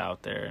get that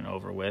out there and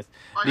over with.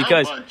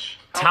 Because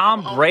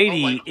Tom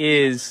Brady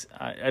is...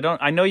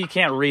 I know you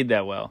can't read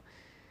that well,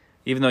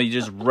 even though you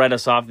just read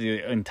us off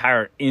the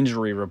entire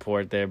injury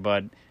report there,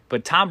 but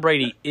Tom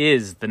Brady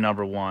is the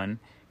number 1.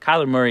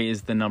 Kyler Murray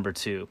is the number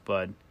 2,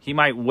 but he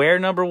might wear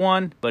number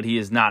 1, but he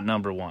is not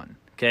number 1,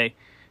 okay?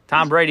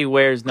 Tom Brady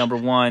wears number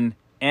 1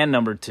 and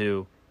number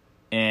 2,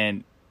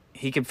 and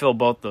he can fill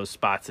both those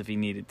spots if he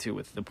needed to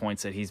with the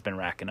points that he's been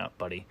racking up,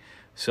 buddy.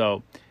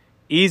 So,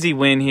 easy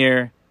win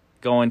here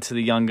going to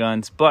the Young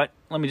Guns. But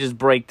let me just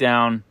break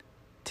down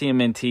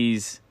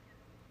TMNT's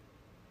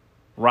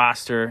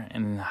roster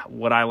and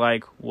what I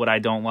like, what I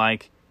don't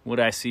like, what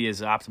I see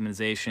as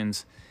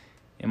optimizations.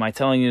 Am I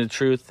telling you the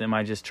truth? Am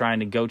I just trying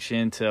to goat you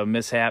into a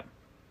mishap?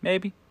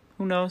 Maybe.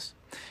 Who knows?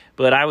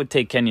 But I would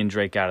take Kenyon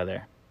Drake out of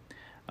there.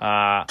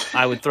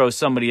 I would throw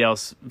somebody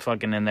else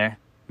fucking in there.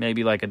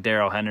 Maybe like a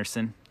Darrell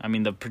Henderson. I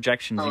mean, the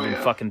projections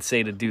fucking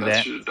say to do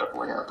that. Should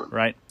definitely happen.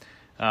 Right?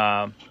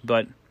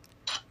 But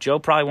Joe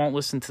probably won't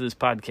listen to this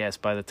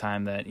podcast by the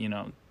time that,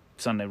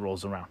 Sunday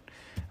rolls around.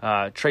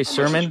 Trey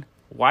Sermon,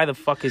 why the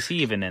fuck is he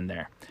even in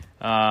there?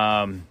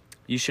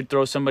 You should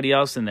throw somebody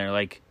else in there.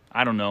 Like,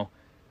 I don't know.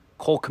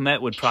 Cole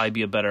Kmet would probably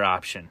be a better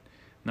option.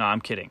 No, I'm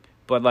kidding.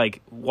 But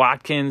like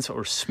Watkins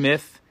or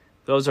Smith,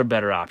 those are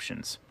better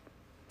options.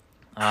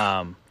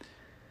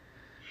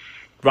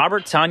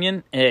 Robert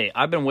Tonyan, hey,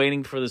 I've been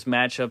waiting for this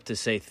matchup to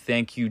say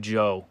thank you,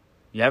 Joe.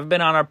 You haven't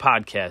been on our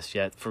podcast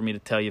yet for me to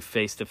tell you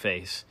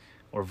face-to-face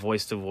or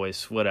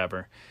voice-to-voice,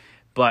 whatever.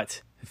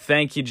 But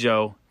thank you,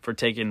 Joe, for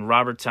taking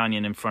Robert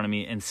Tonyan in front of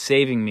me and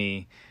saving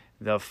me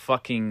the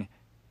fucking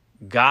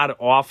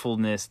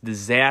god-awfulness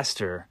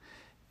disaster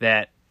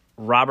that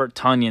Robert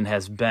Tonyan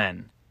has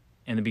been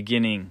in the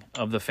beginning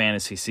of the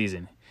fantasy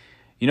season.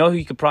 You know who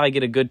you could probably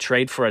get a good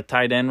trade for a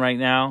tight end right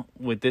now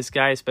with this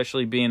guy,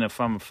 especially being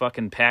from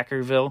fucking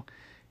Packerville,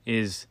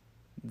 is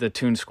the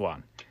Toon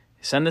Squad.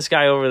 Send this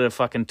guy over to the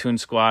fucking Toon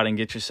Squad and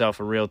get yourself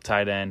a real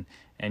tight end,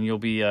 and you'll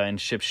be in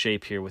ship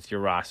shape here with your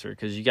roster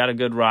because you got a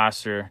good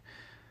roster.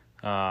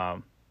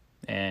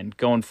 And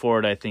going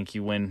forward, I think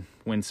you win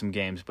some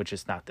games, but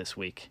just not this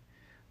week.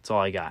 That's all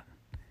I got.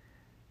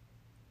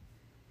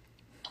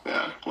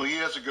 Yeah, well, he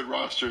has a good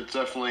roster. It's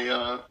definitely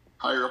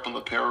higher up on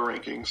the power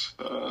rankings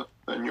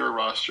than your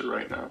roster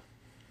right now.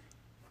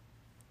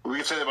 We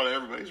can say that about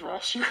everybody's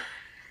roster.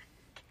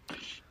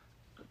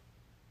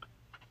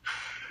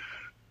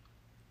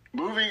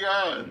 Moving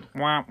on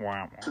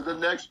to the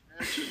next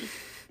matchup,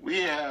 we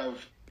have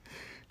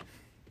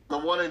the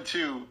 1 and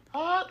 2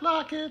 Hot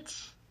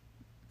Lockets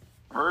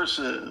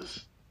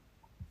versus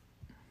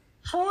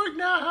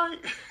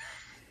Fortnite.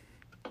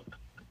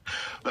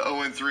 The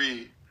 0 and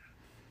 3,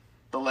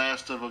 the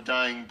last of a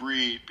dying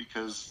breed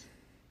because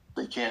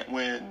they can't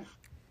win.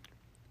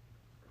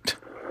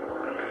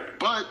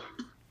 But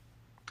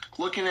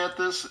looking at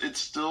this,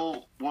 it's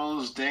still one of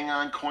those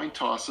dang-on coin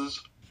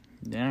tosses.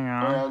 Dang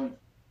on.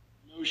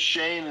 And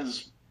Shane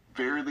is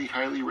fairly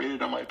highly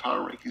rated on my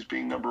power rankings,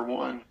 being number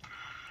 1.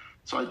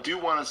 So I do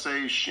want to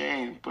say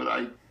Shane, but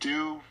I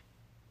do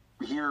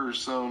hear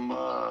some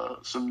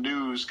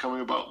news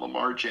coming about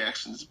Lamar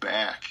Jackson's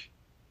back.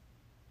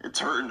 It's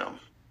hurting him.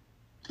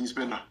 He's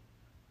been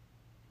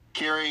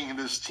carrying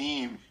this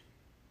team,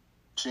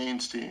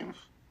 Shane's team.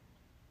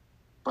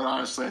 But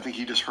honestly, I think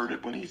he just hurt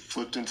it when he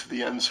flipped into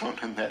the end zone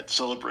in that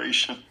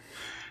celebration.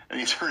 And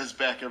he's hurt his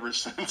back ever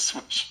since,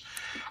 which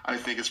I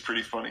think is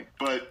pretty funny.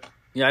 But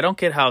yeah, I don't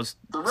get how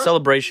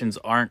celebrations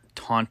aren't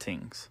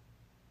tauntings.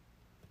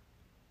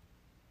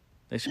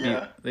 They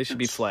should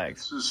be flagged.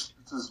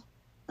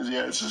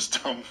 It's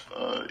just dumb,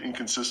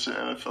 inconsistent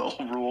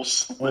NFL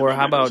rules. Or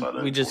how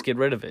about we just get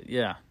rid of it?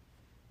 Yeah.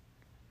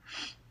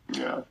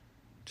 Yeah.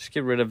 Just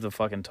get rid of the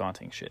fucking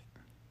taunting shit.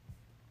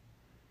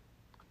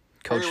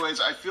 Anyways,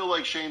 I feel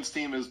like Shane's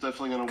team is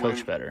definitely going to win.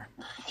 Coach better.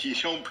 You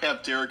don't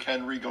have Derrick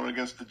Henry going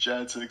against the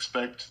Jets and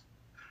expect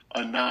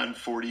a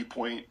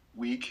non-40-point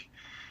week.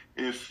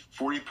 If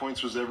 40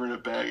 points was ever in a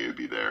bag, it would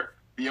be there.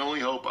 The only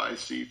hope I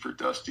see for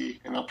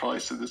Dusty, and I'll probably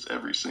say this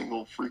every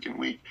single freaking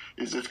week,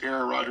 is if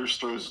Aaron Rodgers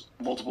throws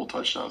multiple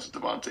touchdowns to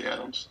Devontae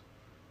Adams.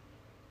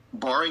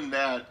 Barring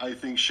that, I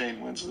think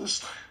Shane wins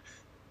this.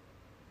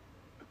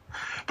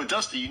 But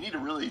Dusty, you need to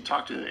really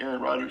talk to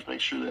Aaron Rodgers, make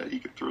sure that he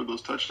can throw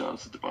those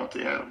touchdowns to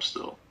Devontae Adams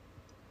still.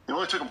 It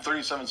only took him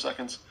 37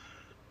 seconds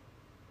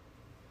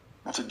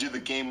to do the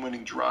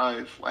game-winning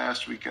drive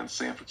last week in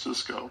San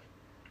Francisco.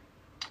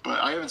 But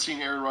I haven't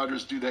seen Aaron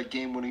Rodgers do that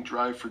game-winning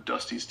drive for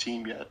Dusty's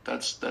team yet.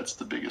 That's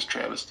the biggest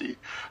travesty.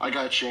 I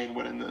got Shane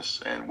winning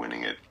this and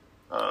winning it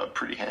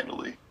pretty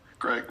handily.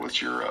 Greg,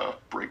 what's your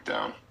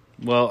breakdown?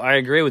 Well, I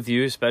agree with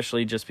you,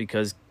 especially just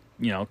because,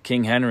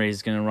 King Henry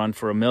is going to run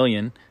for $1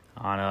 million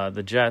on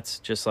the Jets,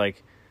 just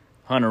like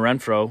Hunter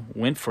Renfrow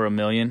went for $1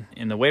 million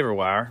in the waiver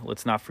wire.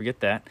 Let's not forget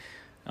that.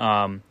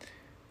 And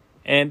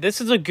this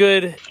is a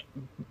good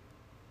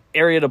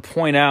area to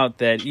point out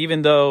that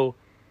even though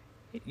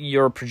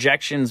your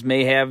projections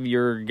may have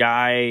your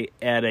guy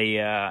at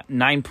a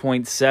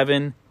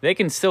 9.7, they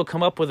can still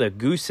come up with a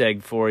goose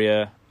egg for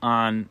you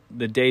on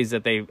the days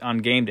that on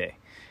game day.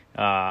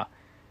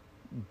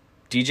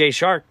 DJ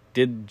Shark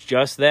did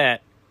just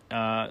that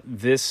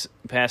this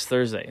past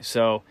Thursday.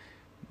 So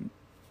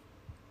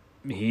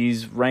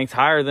he's ranked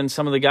higher than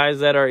some of the guys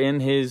that are in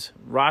his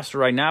roster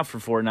right now for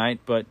Fortnite,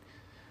 but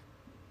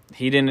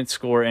he didn't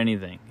score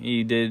anything.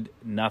 He did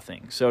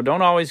nothing. So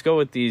don't always go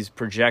with these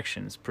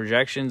projections.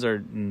 Projections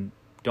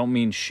don't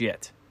mean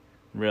shit,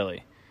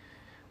 really.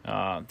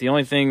 The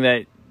only thing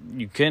that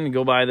you can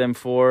go by them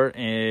for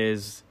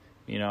is,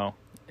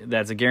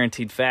 that's a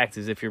guaranteed fact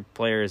is if your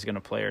player is going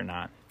to play or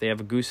not. If they have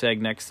a goose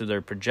egg next to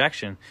their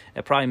projection,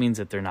 it probably means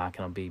that they're not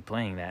going to be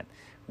playing that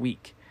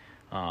week,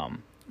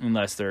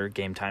 unless they're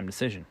game time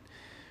decision.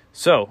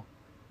 So,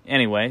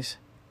 anyways,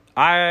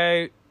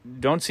 I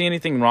don't see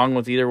anything wrong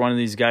with either one of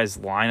these guys'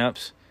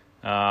 lineups.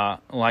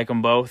 Like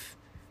them both.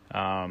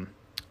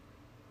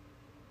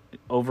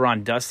 Over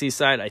on Dusty's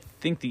side, I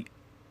think the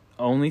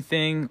only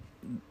thing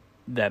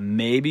that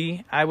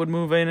maybe I would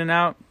move in and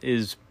out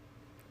is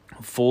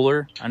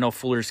Fuller. I know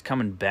Fuller's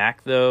coming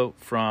back, though,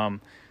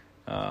 from,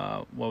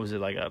 what was it,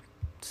 like a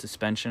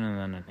suspension and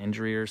then an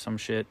injury or some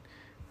shit.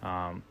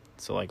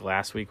 So, like,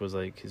 last week was,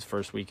 like, his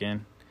first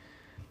weekend.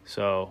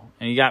 So,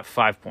 and he got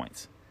 5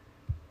 points.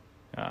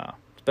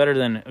 It's better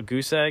than a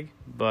goose egg,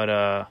 but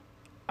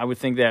I would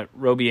think that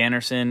Robbie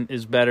Anderson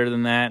is better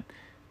than that.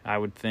 I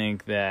would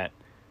think that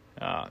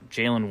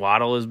Jalen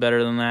Waddle is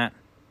better than that.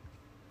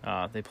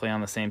 They play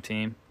on the same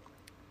team.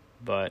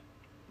 But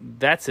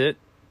that's it.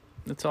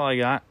 That's all I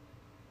got.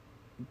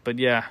 But,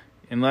 yeah,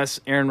 unless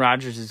Aaron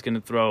Rodgers is going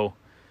to throw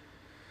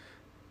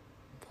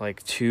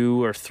like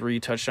 2 or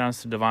 3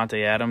 touchdowns to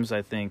Devontae Adams,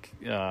 I think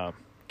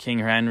King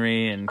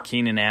Henry and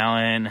Keenan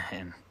Allen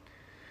and,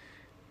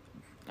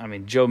 I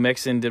mean, Joe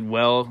Mixon did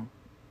well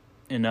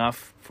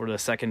enough for the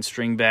second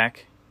string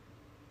back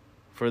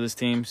for this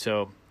team.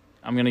 So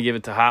I'm going to give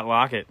it to Hot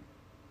Lockett.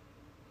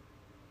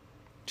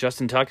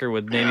 Justin Tucker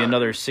with maybe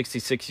another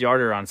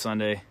 66-yarder on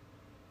Sunday.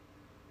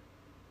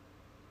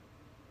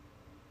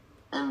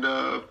 And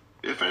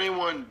if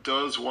anyone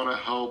does want to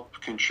help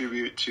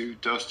contribute to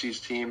Dusty's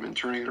team and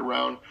turning it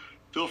around,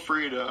 feel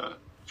free to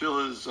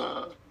fill his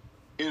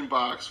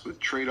inbox with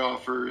trade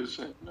offers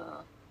and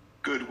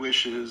good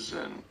wishes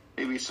and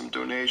maybe some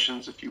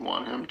donations if you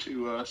want him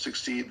to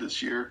succeed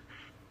this year.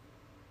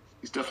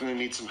 He's definitely going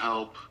to need some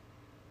help.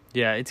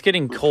 Yeah, it's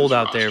getting cold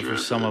out there for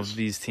some of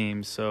these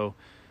teams, so,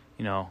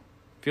 you know,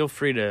 feel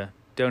free to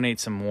donate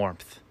some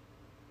warmth.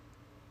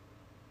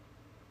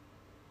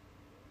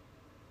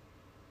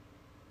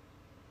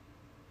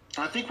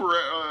 I think we're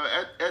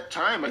at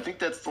time. I think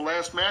that's the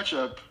last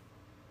matchup.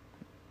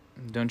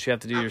 Don't you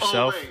have to do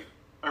yourself? Oh, wait.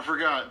 I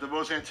forgot. The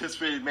most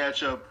anticipated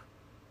matchup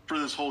for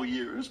this whole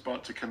year is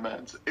about to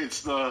commence.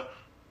 It's the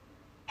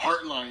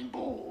Heartline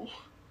Bowl.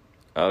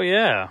 Oh,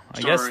 yeah.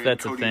 I guess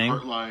that's Cody a thing.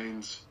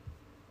 Heartline's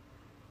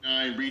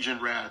 9 Region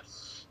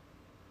Rats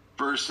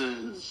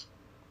versus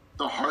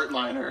the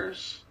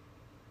Heartliners.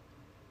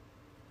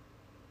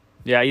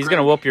 Yeah, he's going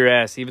to whoop your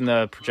ass. Even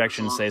the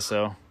projections say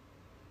so.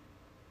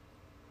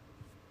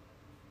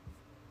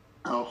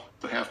 Oh,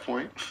 the half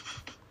point?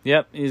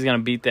 Yep, he's going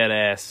to beat that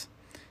ass.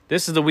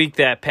 This is the week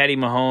that Patty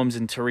Mahomes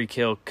and Tyreek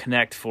Hill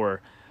connect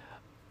for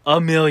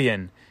 $1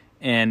 million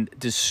and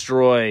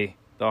destroy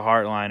the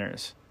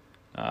Heartliners.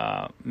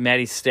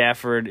 Matty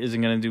Stafford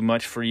isn't going to do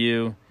much for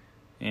you,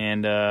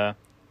 and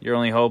your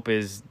only hope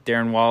is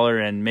Darren Waller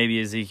and maybe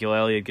Ezekiel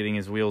Elliott getting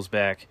his wheels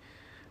back.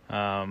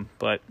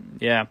 But,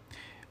 yeah.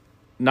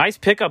 Nice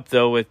pickup,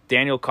 though, with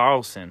Daniel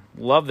Carlson.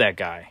 Love that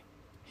guy.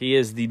 He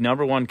is the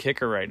number 1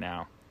 kicker right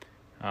now.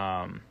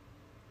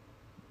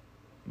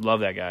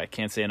 Love that guy.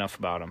 Can't say enough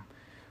about him.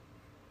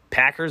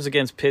 Packers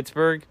against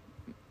Pittsburgh.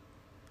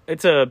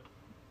 It's a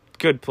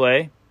good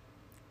play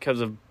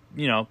because of,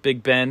 you know,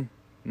 Big Ben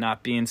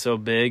not being so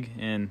big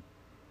and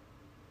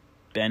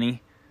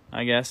Benny,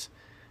 I guess.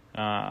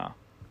 And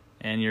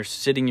you're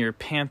sitting your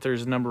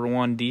Panthers' number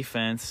 1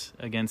 defense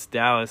against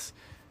Dallas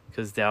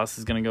because Dallas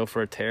is going to go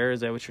for a tear. Is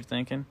that what you're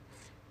thinking?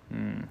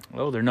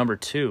 Oh, they're number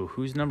 2.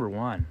 Who's number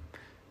 1?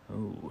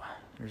 Oh,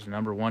 there's a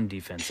number 1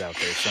 defense out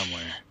there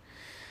somewhere.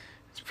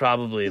 It's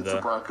probably the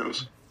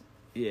Broncos.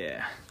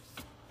 Yeah.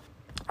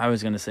 I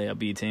was going to say a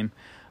B team.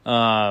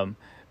 But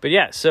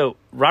yeah, so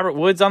Robert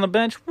Woods on the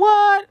bench.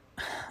 What?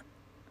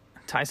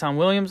 Tyson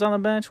Williams on the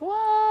bench.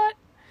 What?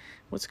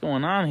 What's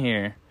going on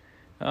here?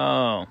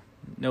 Oh,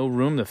 no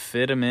room to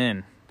fit him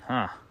in.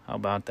 Huh. How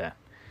about that?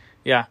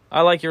 Yeah,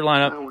 I like your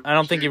lineup. I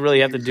don't think you really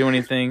have to do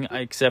anything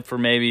except for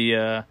maybe,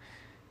 you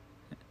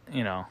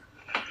know,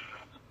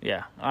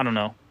 yeah, I don't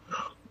know.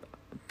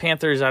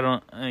 Panthers,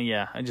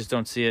 I just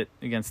don't see it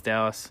against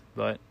Dallas,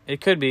 but it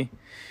could be.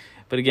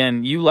 But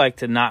again, you like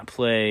to not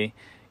play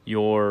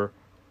your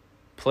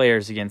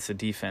players against the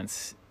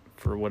defense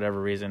for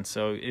whatever reason.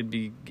 So it'd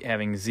be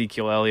having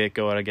Ezekiel Elliott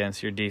go out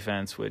against your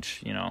defense,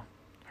 which, you know,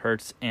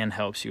 hurts and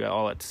helps you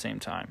all at the same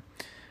time.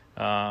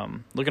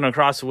 Looking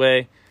across the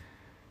way,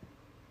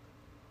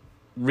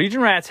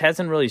 Region Rats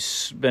hasn't really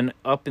been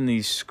up in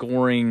these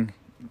scoring,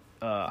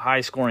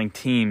 high-scoring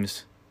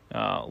teams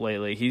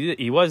lately.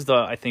 He was the,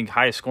 I think,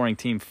 highest-scoring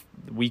team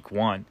week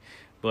 1.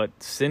 But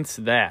since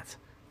that,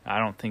 I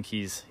don't think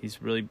he's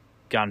really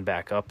gotten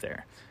back up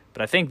there.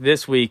 But I think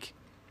this week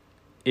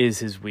is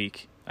his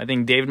week. I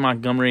think David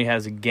Montgomery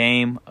has a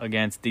game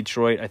against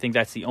Detroit. I think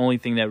that's the only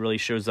thing that really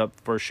shows up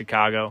for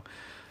Chicago,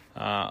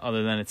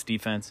 other than its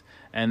defense.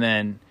 And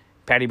then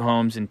Patty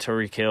Mahomes and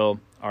Tyreek Hill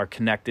are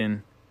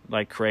connecting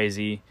like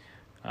crazy.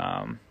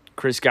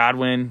 Chris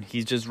Godwin,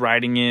 he's just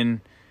riding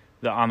in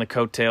on the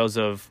coattails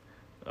of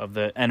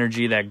the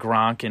energy that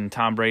Gronk and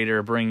Tom Brady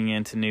are bringing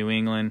into New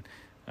England.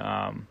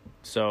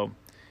 So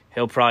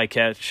he'll probably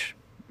catch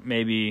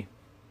maybe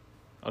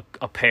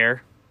a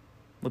pair.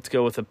 Let's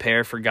go with a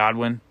pair for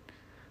Godwin.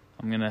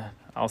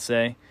 I'll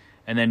say.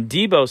 And then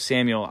Deebo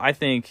Samuel, I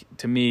think,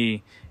 to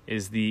me,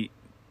 is the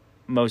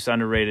most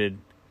underrated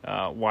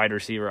wide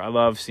receiver. I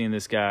love seeing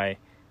this guy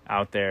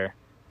out there.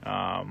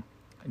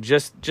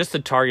 Just the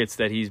targets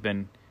that he's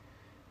been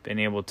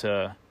able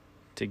to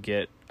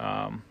get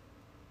on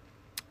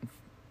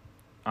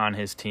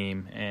his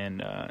team.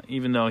 And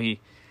even though he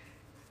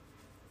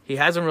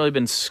hasn't really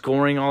been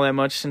scoring all that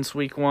much since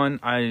week 1,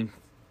 I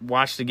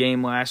watched the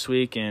game last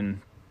week,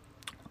 and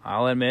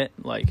I'll admit,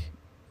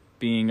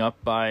 being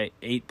up by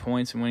 8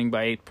 points and winning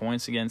by 8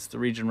 points against the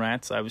Region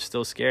Rats, I was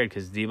still scared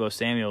because Deebo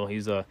Samuel,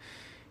 he's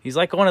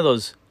like one of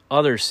those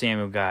other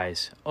Samuel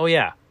guys. Oh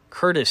yeah,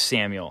 Curtis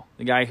Samuel,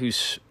 the guy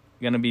who's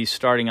going to be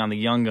starting on the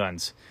Young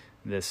Guns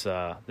this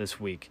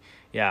week.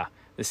 Yeah,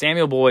 the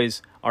Samuel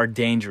boys are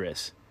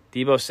dangerous.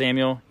 Deebo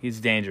Samuel, he's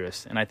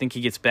dangerous, and I think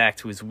he gets back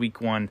to his week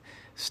 1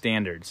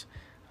 standards.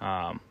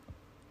 Other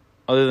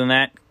than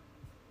that,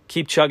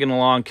 keep chugging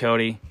along,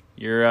 Cody.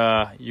 You're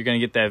going to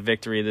get that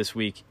victory this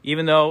week.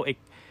 Even though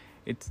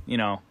it's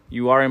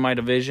you are in my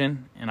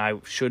division and I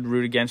should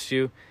root against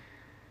you,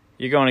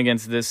 you're going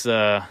against this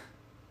guy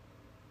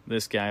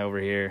over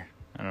here.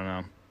 I don't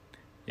know.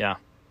 Yeah.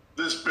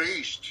 This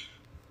beast.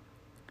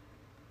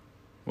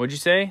 What'd you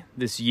say?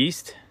 This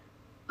yeast?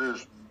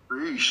 This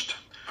beast.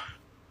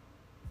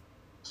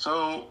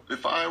 So,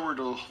 if I were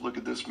to look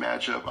at this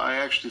matchup, I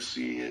actually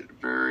see it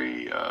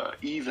very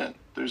even.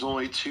 There's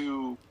only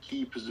 2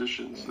 key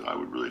positions that I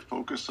would really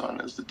focus on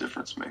as the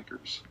difference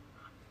makers.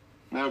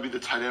 And that would be the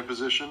tight end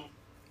position.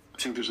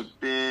 I think there's a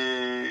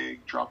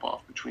big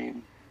drop-off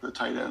between the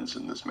tight ends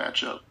in this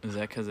matchup. Is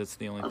that because it's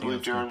the only thing I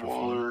believe that's Darren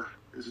Waller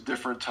is a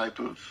different type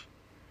of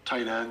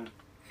tight end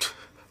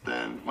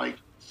than Mike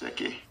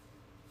Gesicki.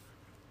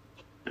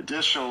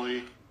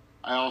 Additionally,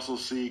 I also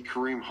see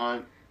Kareem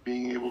Hunt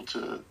being able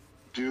to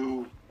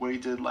do what he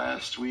did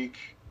last week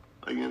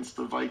against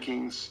the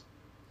Vikings,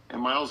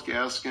 and Myles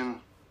Gaskin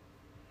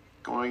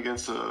going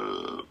against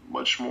a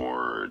much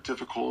more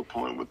difficult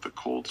opponent with the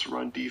Colts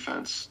run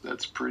defense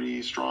that's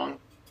pretty strong.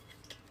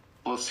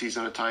 Plus, he's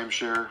in a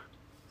timeshare.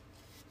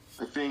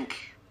 I think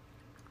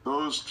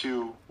those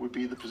 2 would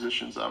be the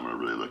positions I'm going to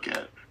really look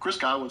at. Chris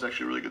Godwin's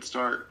actually a really good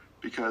start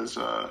because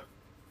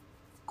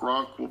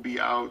Gronk will be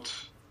out,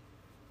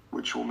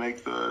 which will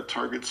make the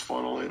targets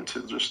funnel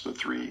into just the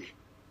 3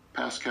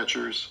 pass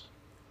catchers.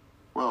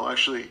 Well,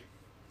 actually,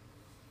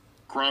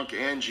 Gronk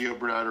and Gio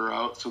Bernard are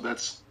out, so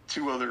that's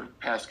 2 other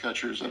pass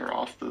catchers that are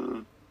off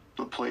the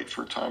plate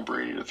for Tom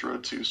Brady to throw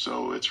to.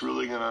 So it's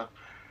really going to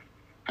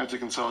have to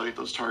consolidate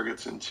those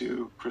targets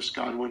into Chris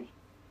Godwin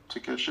to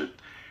catch it.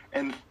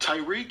 And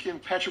Tyreek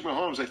and Patrick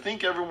Mahomes, I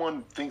think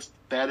everyone thinks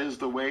that is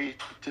the way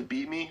to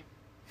beat me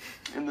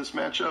in this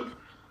matchup.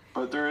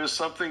 But there is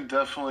something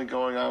definitely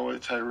going on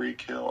with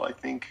Tyreek Hill. I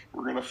think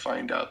we're going to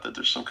find out that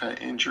there's some kind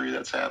of injury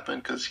that's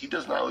happened because he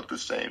does not look the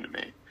same to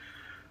me.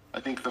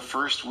 I think the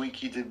first week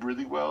he did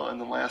really well, and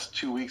the last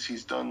 2 weeks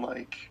he's done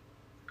like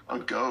a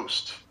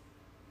ghost.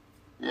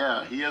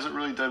 Yeah, he hasn't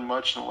really done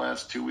much in the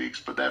last 2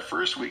 weeks, but that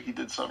first week he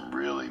did some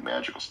really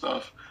magical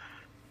stuff.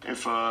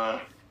 If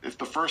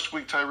the first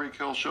week Tyreek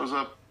Hill shows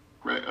up,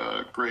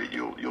 great,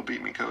 you'll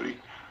beat me, Cody.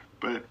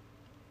 But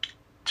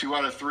 2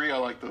 out of 3, I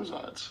like those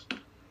odds.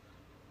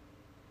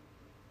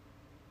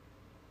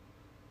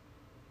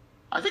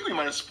 I think we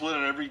might have split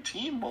on every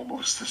team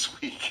almost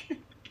this week.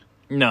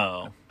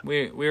 No,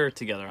 we were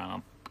together on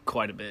them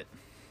quite a bit.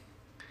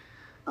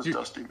 That's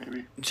Dusty,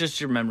 maybe. Just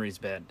your memory's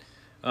bad.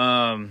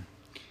 But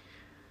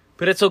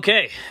it's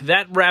okay.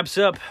 That wraps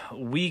up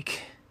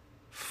week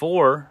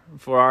 4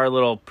 for our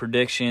little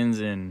predictions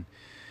and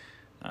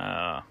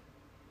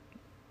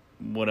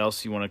what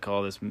else you want to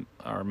call this,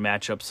 our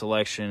matchup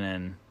selection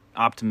and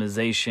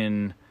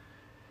optimization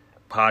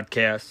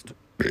podcast.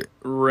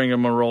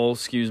 Ring-a-roll,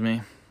 excuse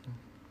me.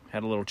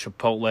 Had a little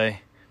Chipotle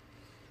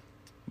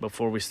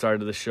before we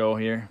started the show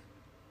here.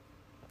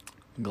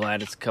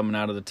 Glad it's coming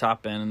out of the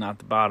top end and not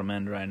the bottom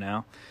end right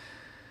now.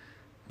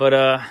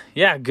 But,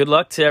 yeah, good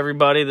luck to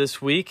everybody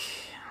this week.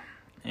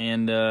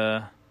 And,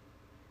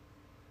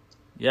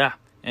 yeah.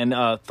 And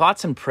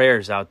thoughts and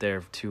prayers out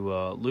there to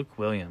Luke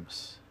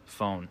Williams'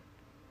 phone.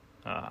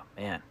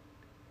 Man.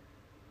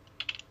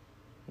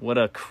 What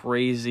a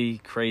crazy,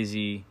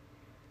 crazy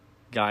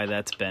guy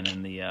that's been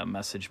in the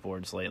message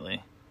boards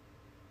lately.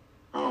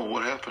 Oh,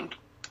 what happened?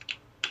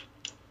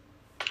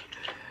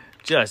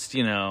 Just,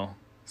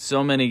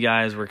 so many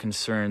guys were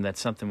concerned that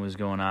something was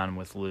going on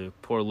with Luke.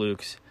 Poor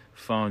Luke's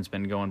phone's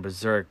been going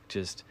berserk,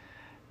 just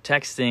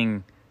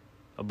texting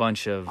a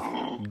bunch of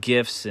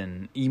GIFs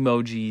and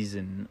emojis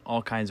and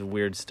all kinds of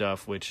weird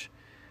stuff, which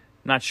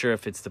I'm not sure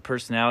if it's the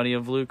personality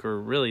of Luke or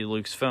really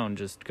Luke's phone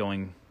just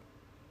going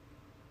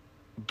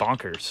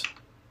bonkers.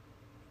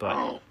 But,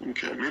 oh,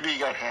 okay. Maybe he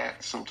got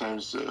hacked.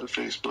 Sometimes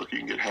Facebook, you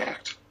can get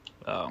hacked.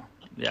 Oh,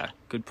 yeah,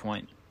 good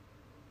point.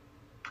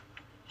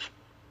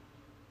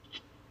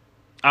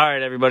 All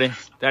right, everybody.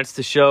 That's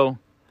the show.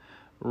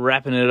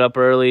 Wrapping it up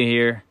early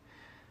here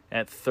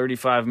at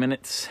 35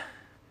 minutes.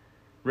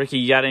 Ricky,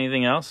 you got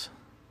anything else?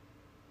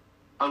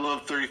 I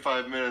love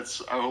 35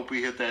 minutes. I hope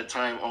we hit that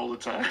time all the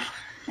time.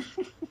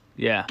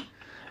 Yeah.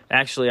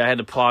 Actually, I had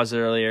to pause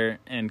earlier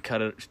and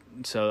cut it,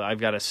 so I've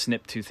got to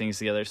snip two things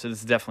together. So this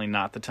is definitely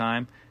not the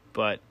time,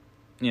 but,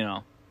 you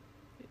know.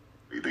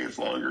 You think it's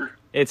longer?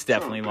 It's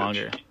definitely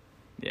longer.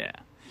 Yeah.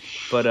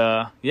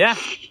 But, yeah.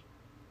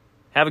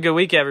 Have a good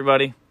week,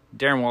 everybody.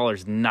 Darren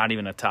Waller's not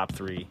even a top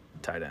 3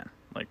 tight end.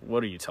 Like,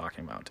 what are you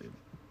talking about, dude?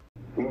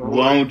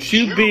 Won't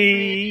you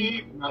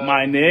be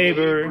my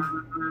neighbor?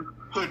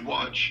 Hood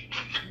watch.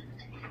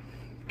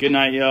 Good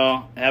night,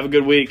 y'all. Have a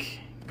good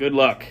week. Good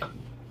luck.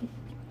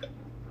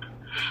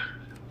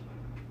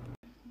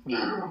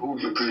 Yeah,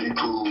 who's a pretty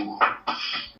cool?